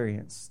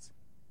experienced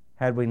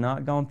had we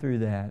not gone through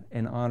that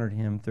and honored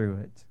Him through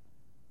it.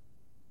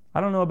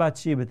 I don't know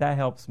about you, but that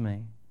helps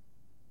me.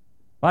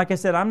 Like I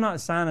said, I'm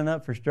not signing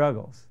up for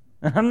struggles.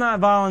 I'm not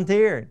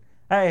volunteering.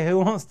 Hey, who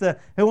wants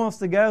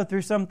to go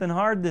through something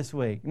hard this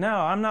week? No,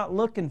 I'm not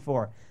looking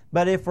for it.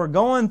 But if we're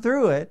going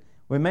through it,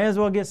 we may as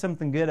well get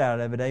something good out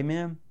of it.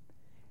 Amen?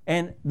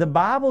 And the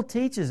Bible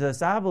teaches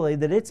us, I believe,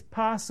 that it's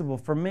possible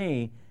for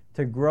me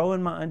to grow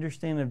in my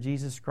understanding of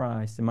Jesus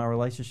Christ and my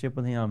relationship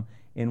with Him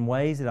in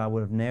ways that I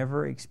would have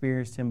never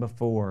experienced Him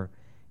before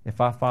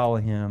if I follow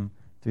Him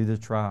through the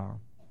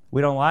trial.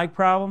 We don't like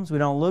problems. We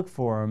don't look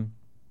for them.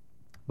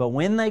 But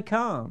when they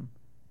come,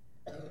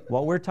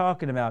 what we're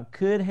talking about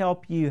could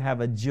help you have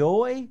a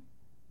joy.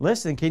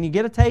 Listen, can you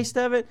get a taste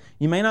of it?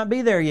 You may not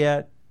be there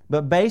yet,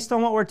 but based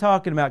on what we're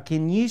talking about,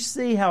 can you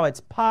see how it's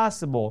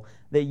possible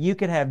that you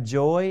could have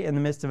joy in the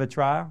midst of a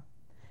trial?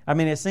 I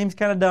mean, it seems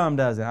kind of dumb,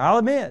 doesn't it? I'll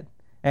admit.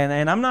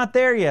 And I'm not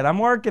there yet. I'm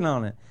working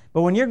on it.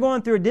 But when you're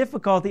going through a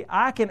difficulty,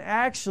 I can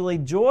actually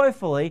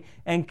joyfully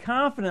and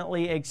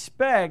confidently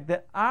expect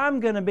that I'm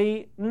going to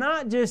be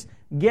not just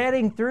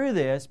getting through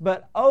this,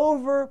 but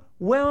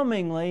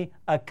overwhelmingly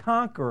a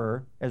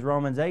conqueror, as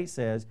Romans 8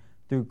 says,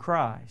 through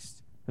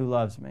Christ who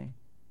loves me.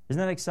 Isn't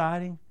that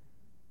exciting?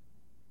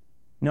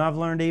 You know, I've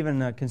learned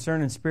even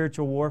concerning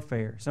spiritual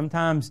warfare.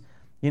 Sometimes,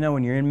 you know,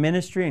 when you're in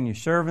ministry and you're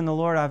serving the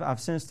Lord, I've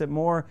sensed it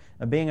more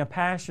being a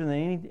pastor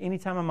than any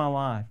time in my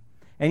life.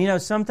 And, you know,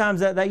 sometimes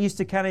that used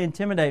to kind of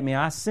intimidate me.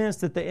 I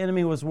sensed that the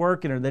enemy was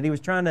working or that he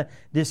was trying to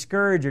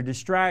discourage or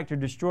distract or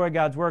destroy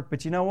God's work.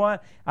 But you know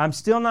what? I'm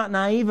still not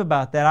naive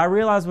about that. I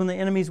realize when the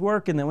enemy's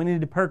working that we need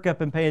to perk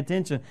up and pay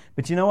attention.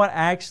 But you know what?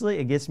 Actually,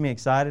 it gets me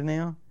excited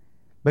now.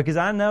 Because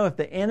I know if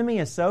the enemy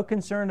is so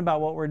concerned about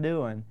what we're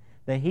doing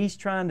that he's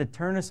trying to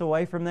turn us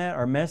away from that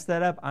or mess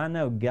that up, I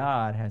know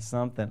God has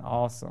something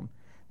awesome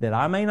that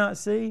I may not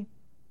see,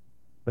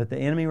 but the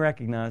enemy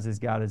recognizes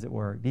God is at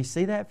work. Do you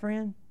see that,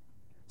 friend?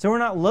 So we're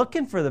not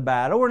looking for the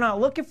battle. We're not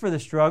looking for the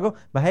struggle.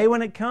 But hey,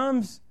 when it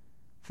comes,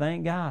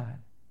 thank God.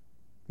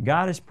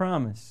 God has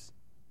promised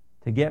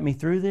to get me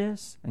through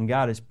this, and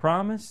God has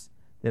promised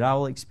that I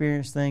will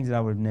experience things that I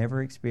would have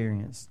never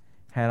experienced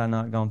had I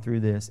not gone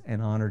through this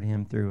and honored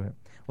Him through it.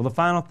 Well, the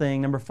final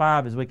thing, number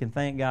 5, is we can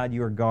thank God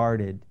you are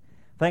guarded.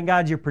 Thank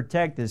God you're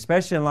protected,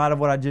 especially in light of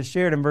what I just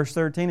shared. In verse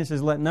 13, it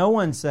says, "Let no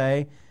one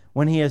say,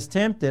 when he is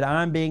tempted,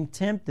 I'm being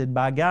tempted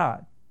by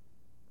God."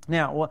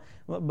 Now,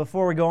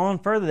 before we go on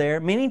further there,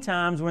 many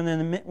times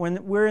when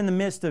we're in the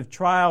midst of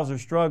trials or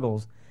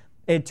struggles,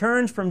 it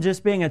turns from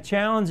just being a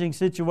challenging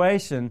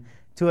situation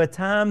to a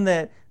time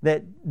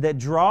that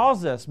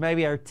draws us,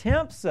 maybe or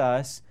tempts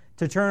us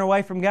to turn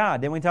away from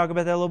God. Didn't we talk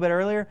about that a little bit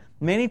earlier?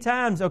 Many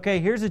times, okay,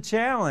 here's a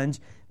challenge,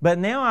 but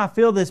now I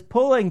feel this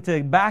pulling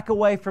to back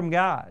away from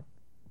God.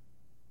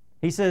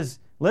 He says,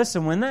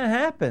 listen, when that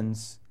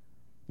happens,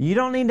 you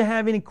don't need to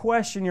have any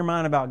question in your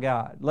mind about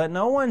God. Let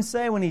no one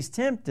say when he's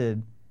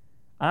tempted,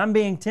 I'm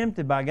being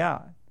tempted by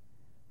God.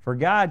 For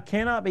God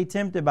cannot be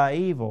tempted by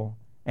evil,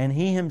 and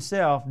He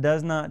Himself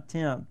does not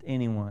tempt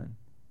anyone.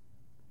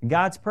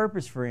 God's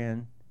purpose,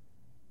 friend,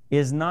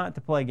 is not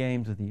to play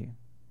games with you.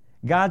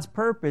 God's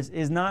purpose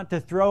is not to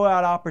throw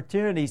out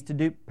opportunities to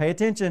do... Pay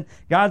attention.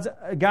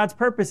 God's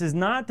purpose is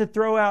not to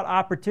throw out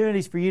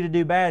opportunities for you to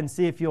do bad and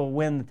see if you'll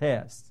win the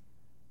test,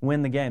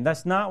 win the game.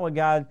 That's not what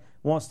God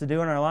wants to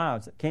do in our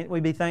lives. Can't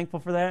we be thankful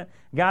for that?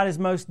 God is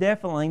most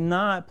definitely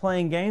not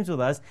playing games with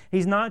us.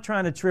 He's not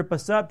trying to trip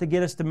us up to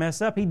get us to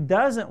mess up. He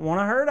doesn't want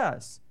to hurt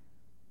us.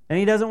 And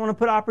He doesn't want to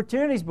put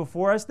opportunities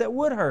before us that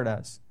would hurt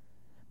us.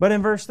 But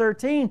in verse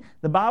 13,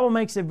 the Bible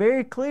makes it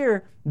very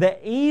clear that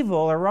evil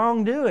or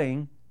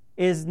wrongdoing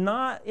is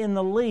not in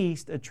the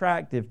least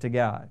attractive to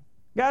God.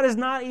 God is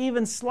not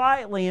even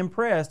slightly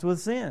impressed with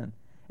sin.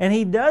 And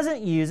He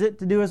doesn't use it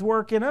to do His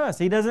work in us.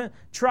 He doesn't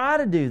try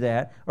to do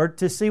that or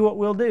to see what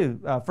we'll do.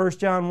 1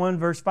 John 1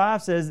 verse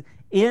 5 says,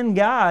 in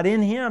God,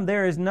 in Him,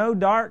 there is no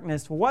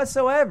darkness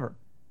whatsoever.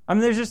 I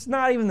mean, there's just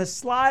not even the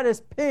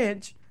slightest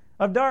pinch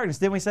of darkness.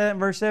 Didn't we say that in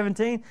verse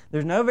 17?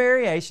 There's no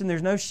variation.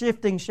 There's no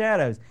shifting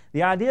shadows.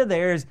 The idea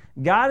there is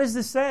God is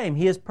the same.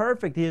 He is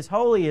perfect. He is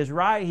holy. He is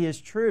right. He is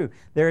true.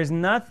 There is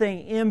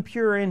nothing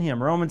impure in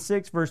Him. Romans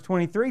 6 verse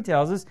 23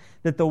 tells us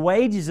that the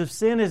wages of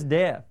sin is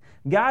death.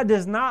 God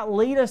does not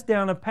lead us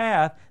down a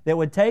path that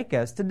would take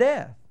us to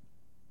death.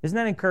 Isn't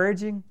that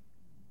encouraging?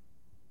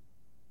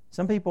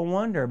 Some people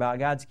wonder about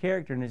God's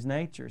character and His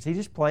nature. Is He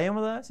just playing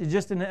with us? He's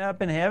just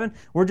up in heaven?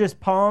 We're just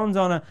pawns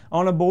on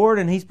a board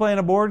and He's playing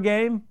a board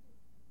game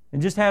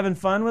and just having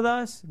fun with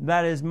us?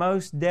 That is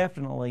most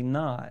definitely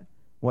not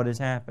what is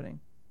happening.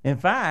 In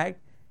fact,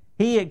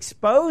 He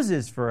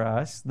exposes for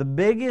us the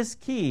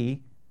biggest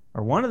key,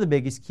 or one of the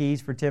biggest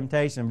keys for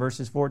temptation,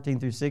 verses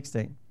 14 through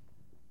 16.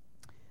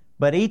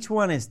 But each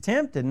one is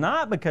tempted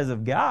not because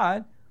of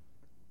God,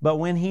 but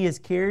when he is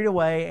carried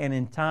away and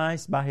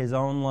enticed by his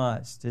own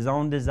lust, his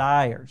own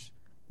desires.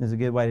 Is a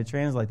good way to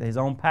translate that. His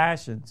own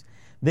passions.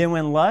 Then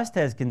when lust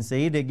has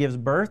conceived, it gives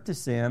birth to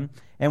sin.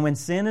 And when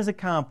sin is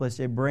accomplished,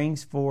 it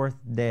brings forth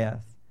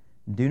death.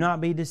 Do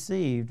not be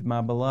deceived, my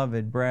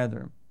beloved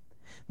brethren.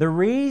 The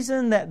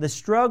reason that the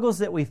struggles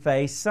that we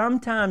face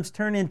sometimes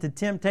turn into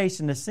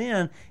temptation to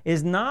sin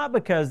is not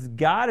because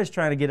God is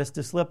trying to get us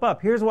to slip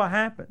up. Here's what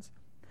happens.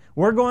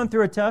 We're going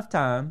through a tough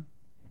time,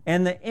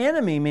 and the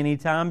enemy many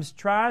times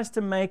tries to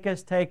make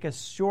us take a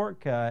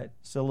shortcut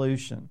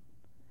solution.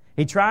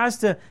 He tries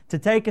to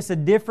take us a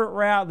different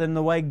route than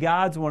the way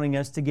God's wanting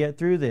us to get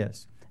through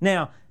this.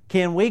 Now,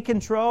 can we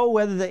control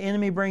whether the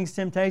enemy brings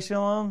temptation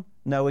along?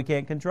 No, we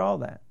can't control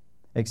that.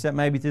 Except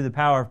maybe through the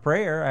power of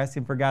prayer,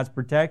 asking for God's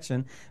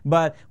protection.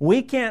 But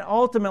we can't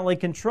ultimately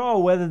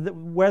control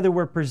whether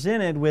we're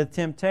presented with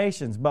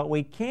temptations. But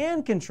we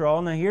can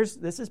control. Now,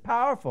 this is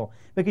powerful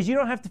because you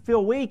don't have to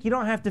feel weak. You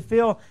don't have to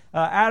feel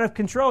out of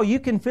control. You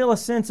can feel a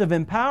sense of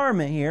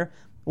empowerment here.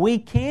 We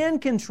can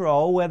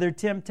control whether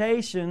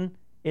temptation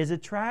is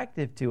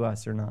attractive to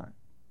us or not.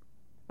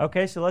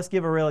 Okay, so let's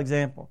give a real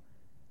example.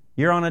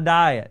 You're on a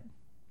diet.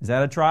 Is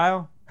that a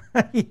trial?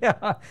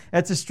 Yeah,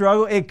 that's a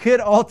struggle. It could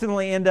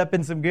ultimately end up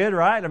in some good,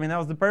 right? I mean, that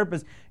was the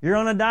purpose. You're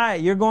on a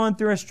diet. You're going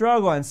through a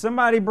struggle, and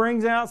somebody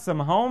brings out some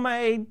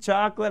homemade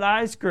chocolate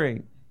ice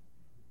cream.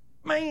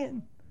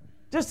 Man,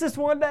 just this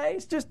one day.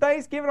 It's just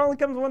Thanksgiving. Only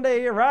comes one day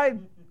a year, right?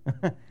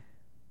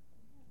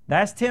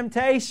 That's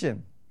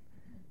temptation.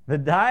 The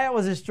diet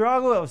was a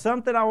struggle. It was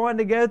something I wanted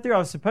to go through. I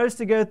was supposed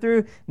to go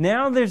through.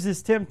 Now there's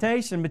this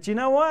temptation. But you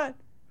know what?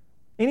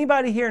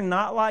 Anybody here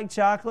not like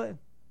chocolate?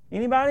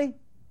 Anybody?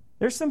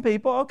 There's some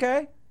people,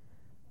 okay.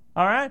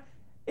 All right.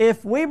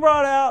 If we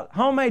brought out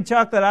homemade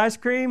chocolate ice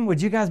cream,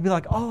 would you guys be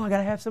like, oh, I got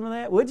to have some of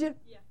that? Would you?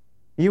 Yeah.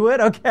 You would?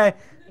 Okay.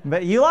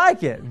 But you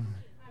like it.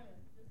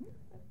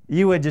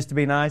 You would, just to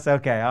be nice?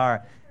 Okay, all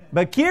right.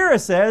 But Kira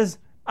says,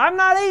 I'm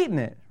not eating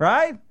it,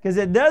 right? Because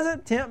it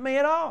doesn't tempt me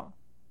at all.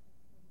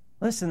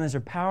 Listen, there's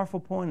a powerful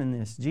point in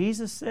this.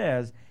 Jesus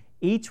says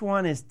each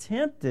one is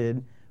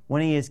tempted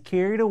when he is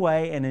carried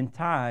away and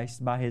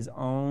enticed by his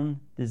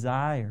own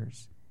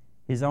desires,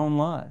 his own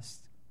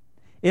lust.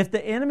 If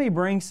the enemy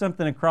brings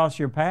something across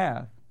your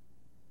path,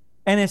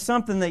 and it's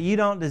something that you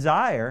don't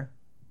desire,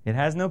 it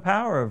has no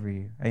power over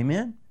you.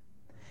 Amen?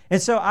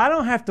 And so I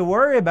don't have to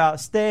worry about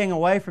staying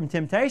away from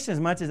temptation as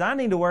much as I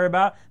need to worry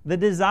about the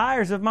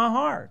desires of my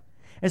heart.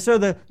 And so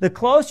the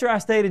closer I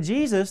stay to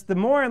Jesus, the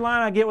more in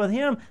line I get with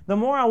Him, the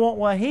more I want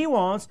what He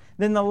wants,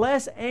 then the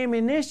less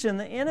ammunition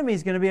the enemy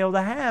is going to be able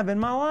to have in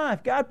my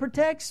life. God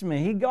protects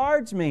me. He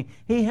guards me.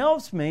 He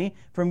helps me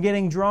from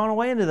getting drawn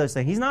away into those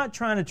things. He's not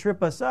trying to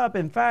trip us up.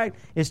 In fact,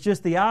 it's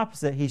just the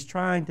opposite. He's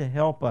trying to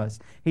help us.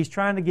 He's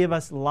trying to give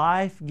us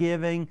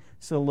life-giving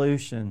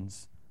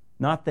solutions,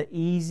 not the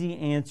easy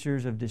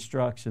answers of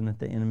destruction that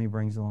the enemy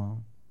brings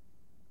along.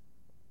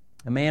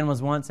 A man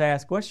was once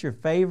asked, "What's your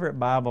favorite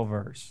Bible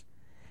verse?"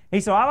 He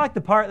said, "I like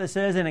the part that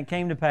says, 'and it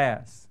came to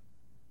pass.'"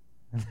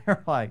 And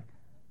they're like,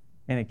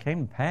 "And it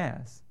came to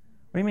pass?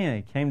 What do you mean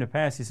it came to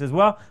pass?" He says,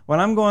 "Well, when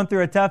I'm going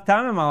through a tough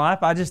time in my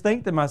life, I just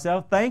think to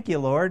myself, 'Thank you,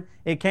 Lord,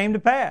 it came to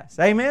pass.'"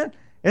 Amen?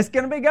 It's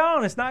going to be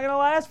gone. It's not going to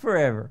last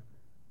forever.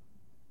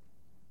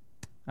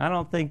 I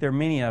don't think there are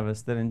many of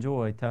us that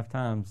enjoy tough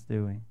times,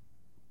 do we?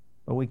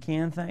 But we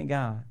can thank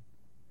God.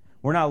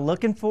 We're not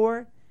looking for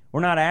it.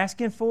 We're not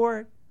asking for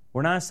it.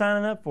 We're not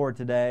signing up for it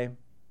today.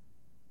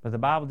 But the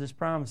Bible just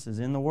promises,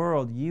 in the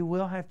world you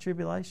will have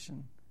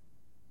tribulation.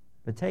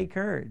 But take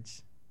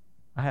courage.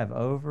 I have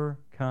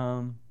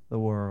overcome the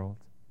world.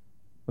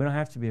 We don't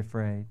have to be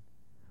afraid.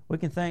 We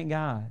can thank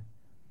God.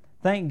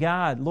 Thank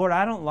God. Lord,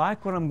 I don't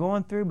like what I'm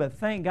going through, but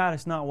thank God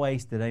it's not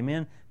wasted.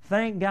 Amen.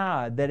 Thank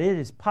God that it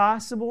is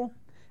possible.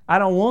 I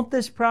don't want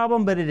this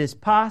problem, but it is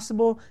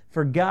possible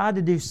for God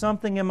to do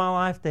something in my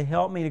life to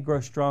help me to grow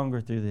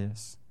stronger through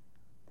this.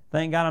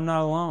 Thank God I'm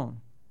not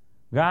alone.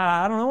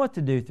 God, I don't know what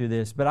to do through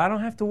this, but I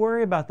don't have to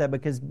worry about that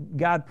because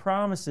God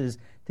promises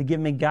to give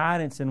me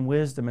guidance and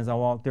wisdom as I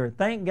walk through it.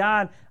 Thank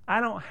God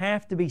I don't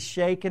have to be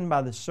shaken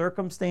by the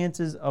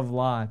circumstances of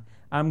life.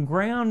 I'm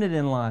grounded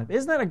in life.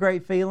 Isn't that a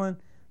great feeling?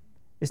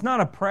 It's not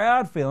a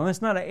proud feeling.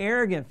 It's not an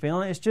arrogant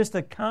feeling. It's just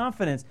a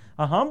confidence,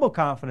 a humble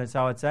confidence,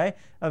 I would say,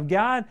 of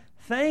God,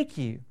 thank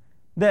you.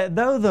 That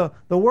though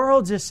the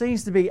world just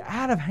seems to be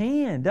out of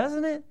hand,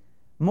 doesn't it?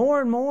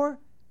 More and more.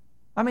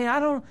 I mean,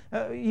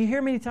 you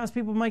hear many times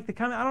people make the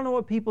comment, I don't know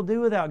what people do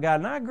without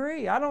God. And I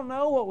agree. I don't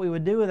know what we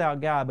would do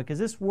without God because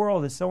this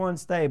world is so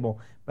unstable.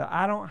 But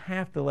I don't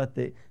have to let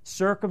the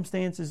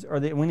circumstances,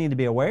 we need to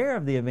be aware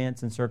of the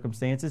events and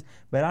circumstances,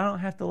 but I don't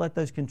have to let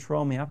those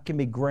control me. I can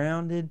be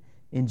grounded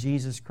in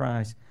Jesus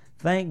Christ.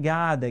 Thank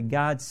God that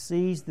God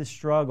sees the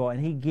struggle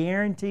and He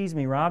guarantees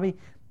me, Robbie,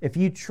 if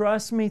you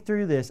trust me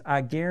through this,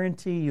 I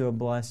guarantee you a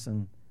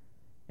blessing,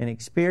 an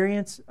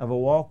experience of a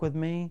walk with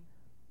me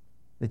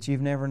that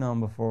you've never known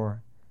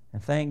before.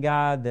 And thank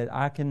God that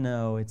I can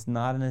know it's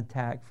not an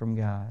attack from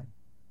God.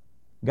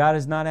 God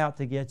is not out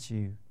to get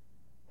you.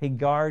 He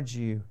guards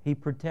you. He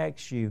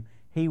protects you.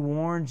 He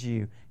warns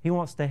you. He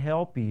wants to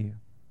help you.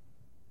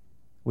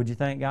 Would you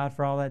thank God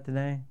for all that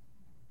today?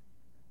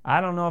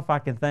 I don't know if I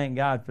can thank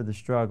God for the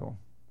struggle,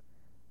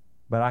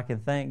 but I can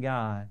thank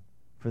God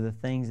for the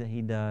things that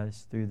He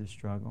does through the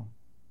struggle.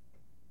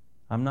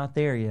 I'm not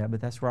there yet, but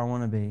that's where I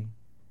want to be.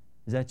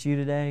 Is that you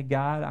today?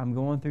 God, I'm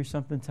going through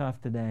something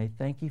tough today.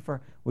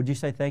 Would you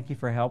say thank you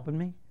for helping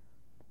me?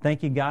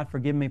 Thank you, God, for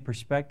giving me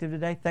perspective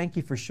today. Thank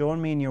you for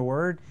showing me in your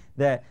word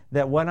that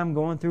what I'm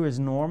going through is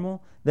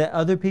normal, that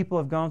other people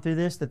have gone through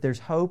this, that there's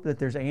hope, that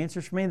there's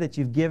answers for me, that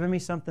you've given me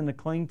something to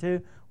cling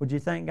to. Would you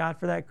thank God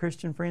for that,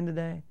 Christian friend,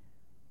 today?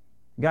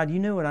 God, you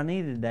knew what I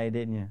needed today,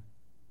 didn't you?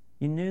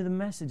 You knew the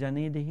message I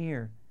needed to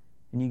hear,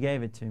 and you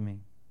gave it to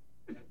me.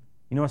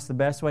 You know what's the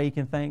best way you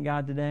can thank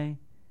God today?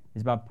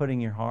 Is by putting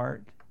your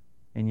heart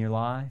and your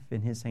life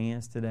in His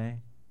hands today.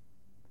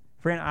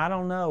 Friend, I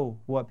don't know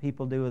what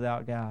people do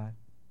without God.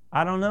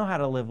 I don't know how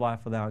to live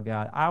life without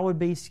God. I would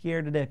be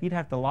scared to death. You'd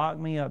have to lock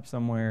me up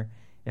somewhere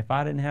if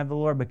I didn't have the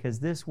Lord, because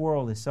this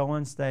world is so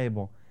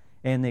unstable.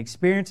 And the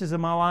experiences of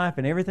my life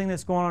and everything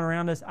that's going on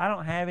around us, I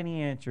don't have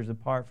any answers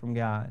apart from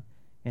God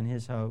and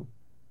His hope.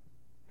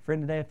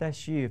 Friend, today, if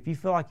that's you, if you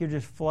feel like you're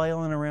just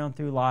flailing around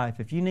through life,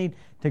 if you need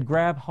to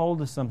grab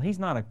hold of something, He's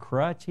not a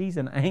crutch, He's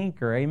an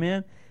anchor,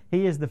 amen?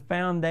 He is the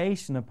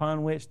foundation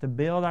upon which to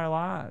build our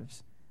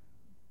lives.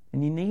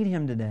 And you need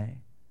Him today.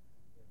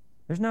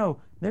 There's no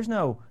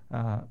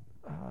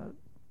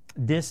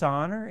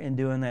dishonor in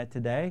doing that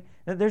today.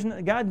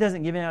 God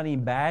doesn't give out any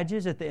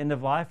badges at the end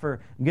of life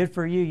for good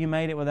for you, you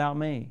made it without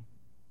me.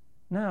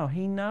 No,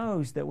 He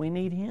knows that we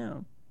need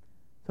Him.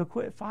 So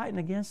quit fighting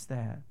against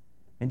that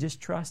and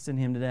just trust in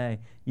Him today.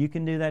 You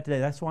can do that today.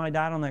 That's why He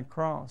died on that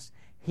cross.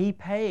 He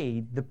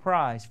paid the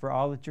price for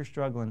all that you're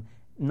struggling.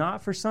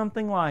 Not for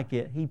something like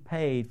it. He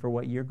paid for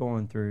what you're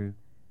going through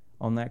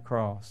on that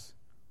cross.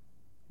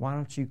 Why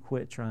don't you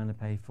quit trying to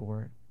pay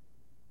for it?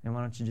 And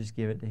why don't you just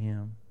give it to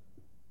Him?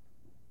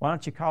 Why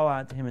don't you call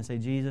out to Him and say,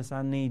 Jesus,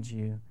 I need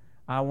you.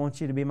 I want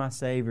you to be my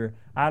Savior.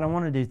 I don't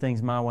want to do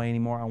things my way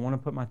anymore. I want to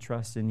put my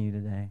trust in you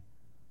today.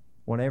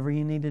 Whatever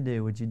you need to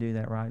do, would you do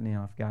that right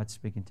now if God's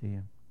speaking to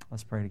you?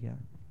 Let's pray together.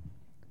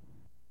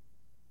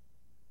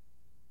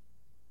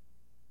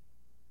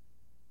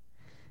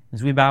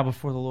 As we bow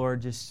before the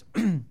Lord, just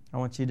I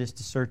want you just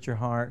to search your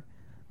heart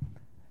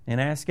and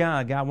ask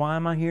God, God, why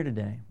am I here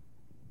today?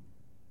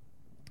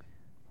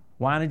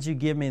 Why did you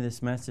give me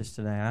this message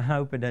today? I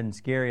hope it doesn't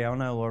scare you. I don't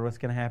know, Lord, what's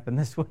going to happen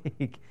this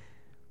week.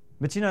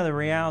 But you know, the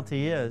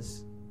reality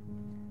is,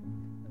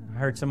 I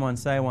heard someone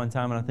say one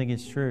time, and I think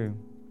it's true,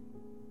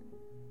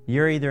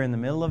 you're either in the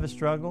middle of a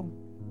struggle,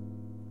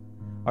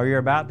 or you're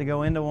about to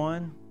go into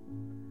one,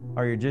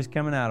 or you're just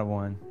coming out of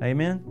one.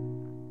 Amen?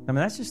 I mean,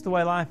 that's just the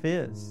way life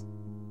is.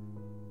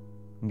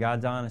 And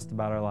God's honest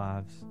about our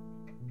lives.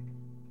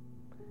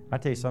 I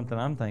tell you something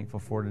I'm thankful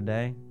for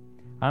today.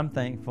 I'm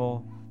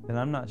thankful that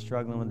I'm not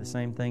struggling with the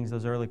same things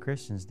those early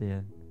Christians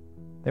did.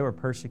 They were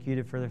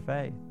persecuted for their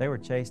faith. They were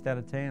chased out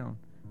of town.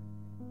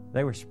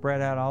 They were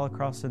spread out all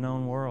across the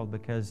known world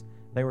because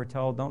they were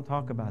told, don't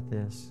talk about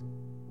this.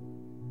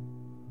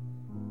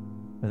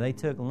 But they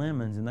took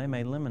lemons and they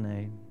made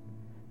lemonade.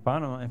 If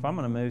I'm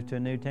going to move to a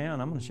new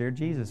town, I'm going to share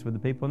Jesus with the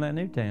people in that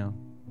new town.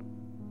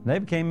 They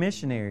became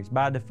missionaries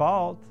by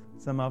default,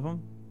 some of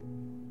them.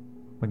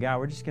 But God,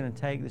 we're just going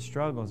to take the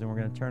struggles and we're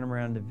going to turn them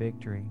around to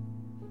victory.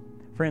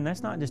 Friend,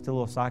 that's not just a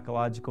little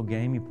psychological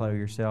game you play with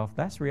yourself.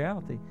 That's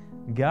reality.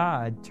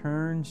 God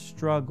turns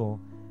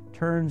struggle,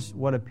 turns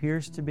what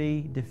appears to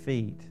be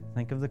defeat,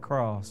 think of the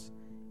cross,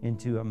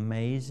 into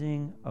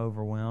amazing,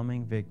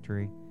 overwhelming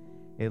victory.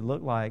 It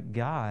looked like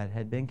God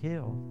had been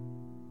killed,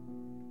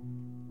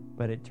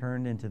 but it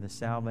turned into the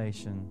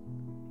salvation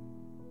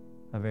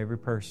of every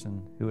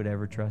person who would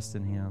ever trust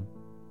in Him.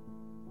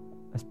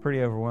 That's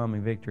pretty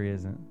overwhelming victory,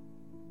 isn't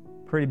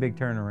it? Pretty big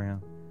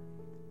turnaround.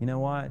 You know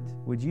what?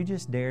 Would you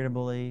just dare to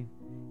believe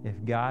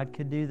if God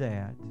could do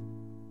that,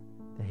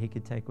 that He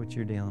could take what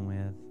you're dealing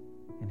with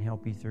and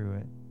help you through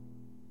it?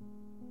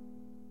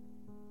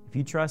 If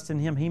you trust in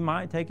Him, He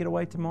might take it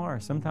away tomorrow.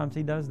 Sometimes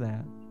He does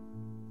that.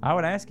 I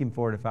would ask Him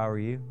for it if I were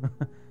you.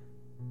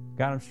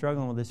 God, I'm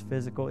struggling with this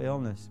physical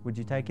illness. Would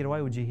you take it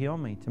away? Would you heal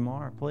me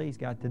tomorrow? Please,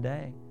 God,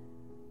 today.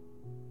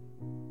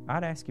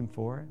 I'd ask Him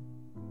for it.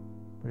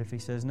 But if He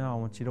says, no, I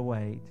want you to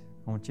wait.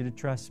 I want you to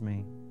trust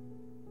me.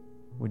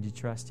 Would you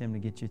trust Him to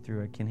get you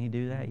through it? Can He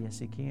do that? Yes,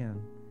 He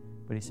can.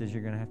 But He says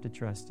you're going to have to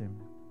trust Him.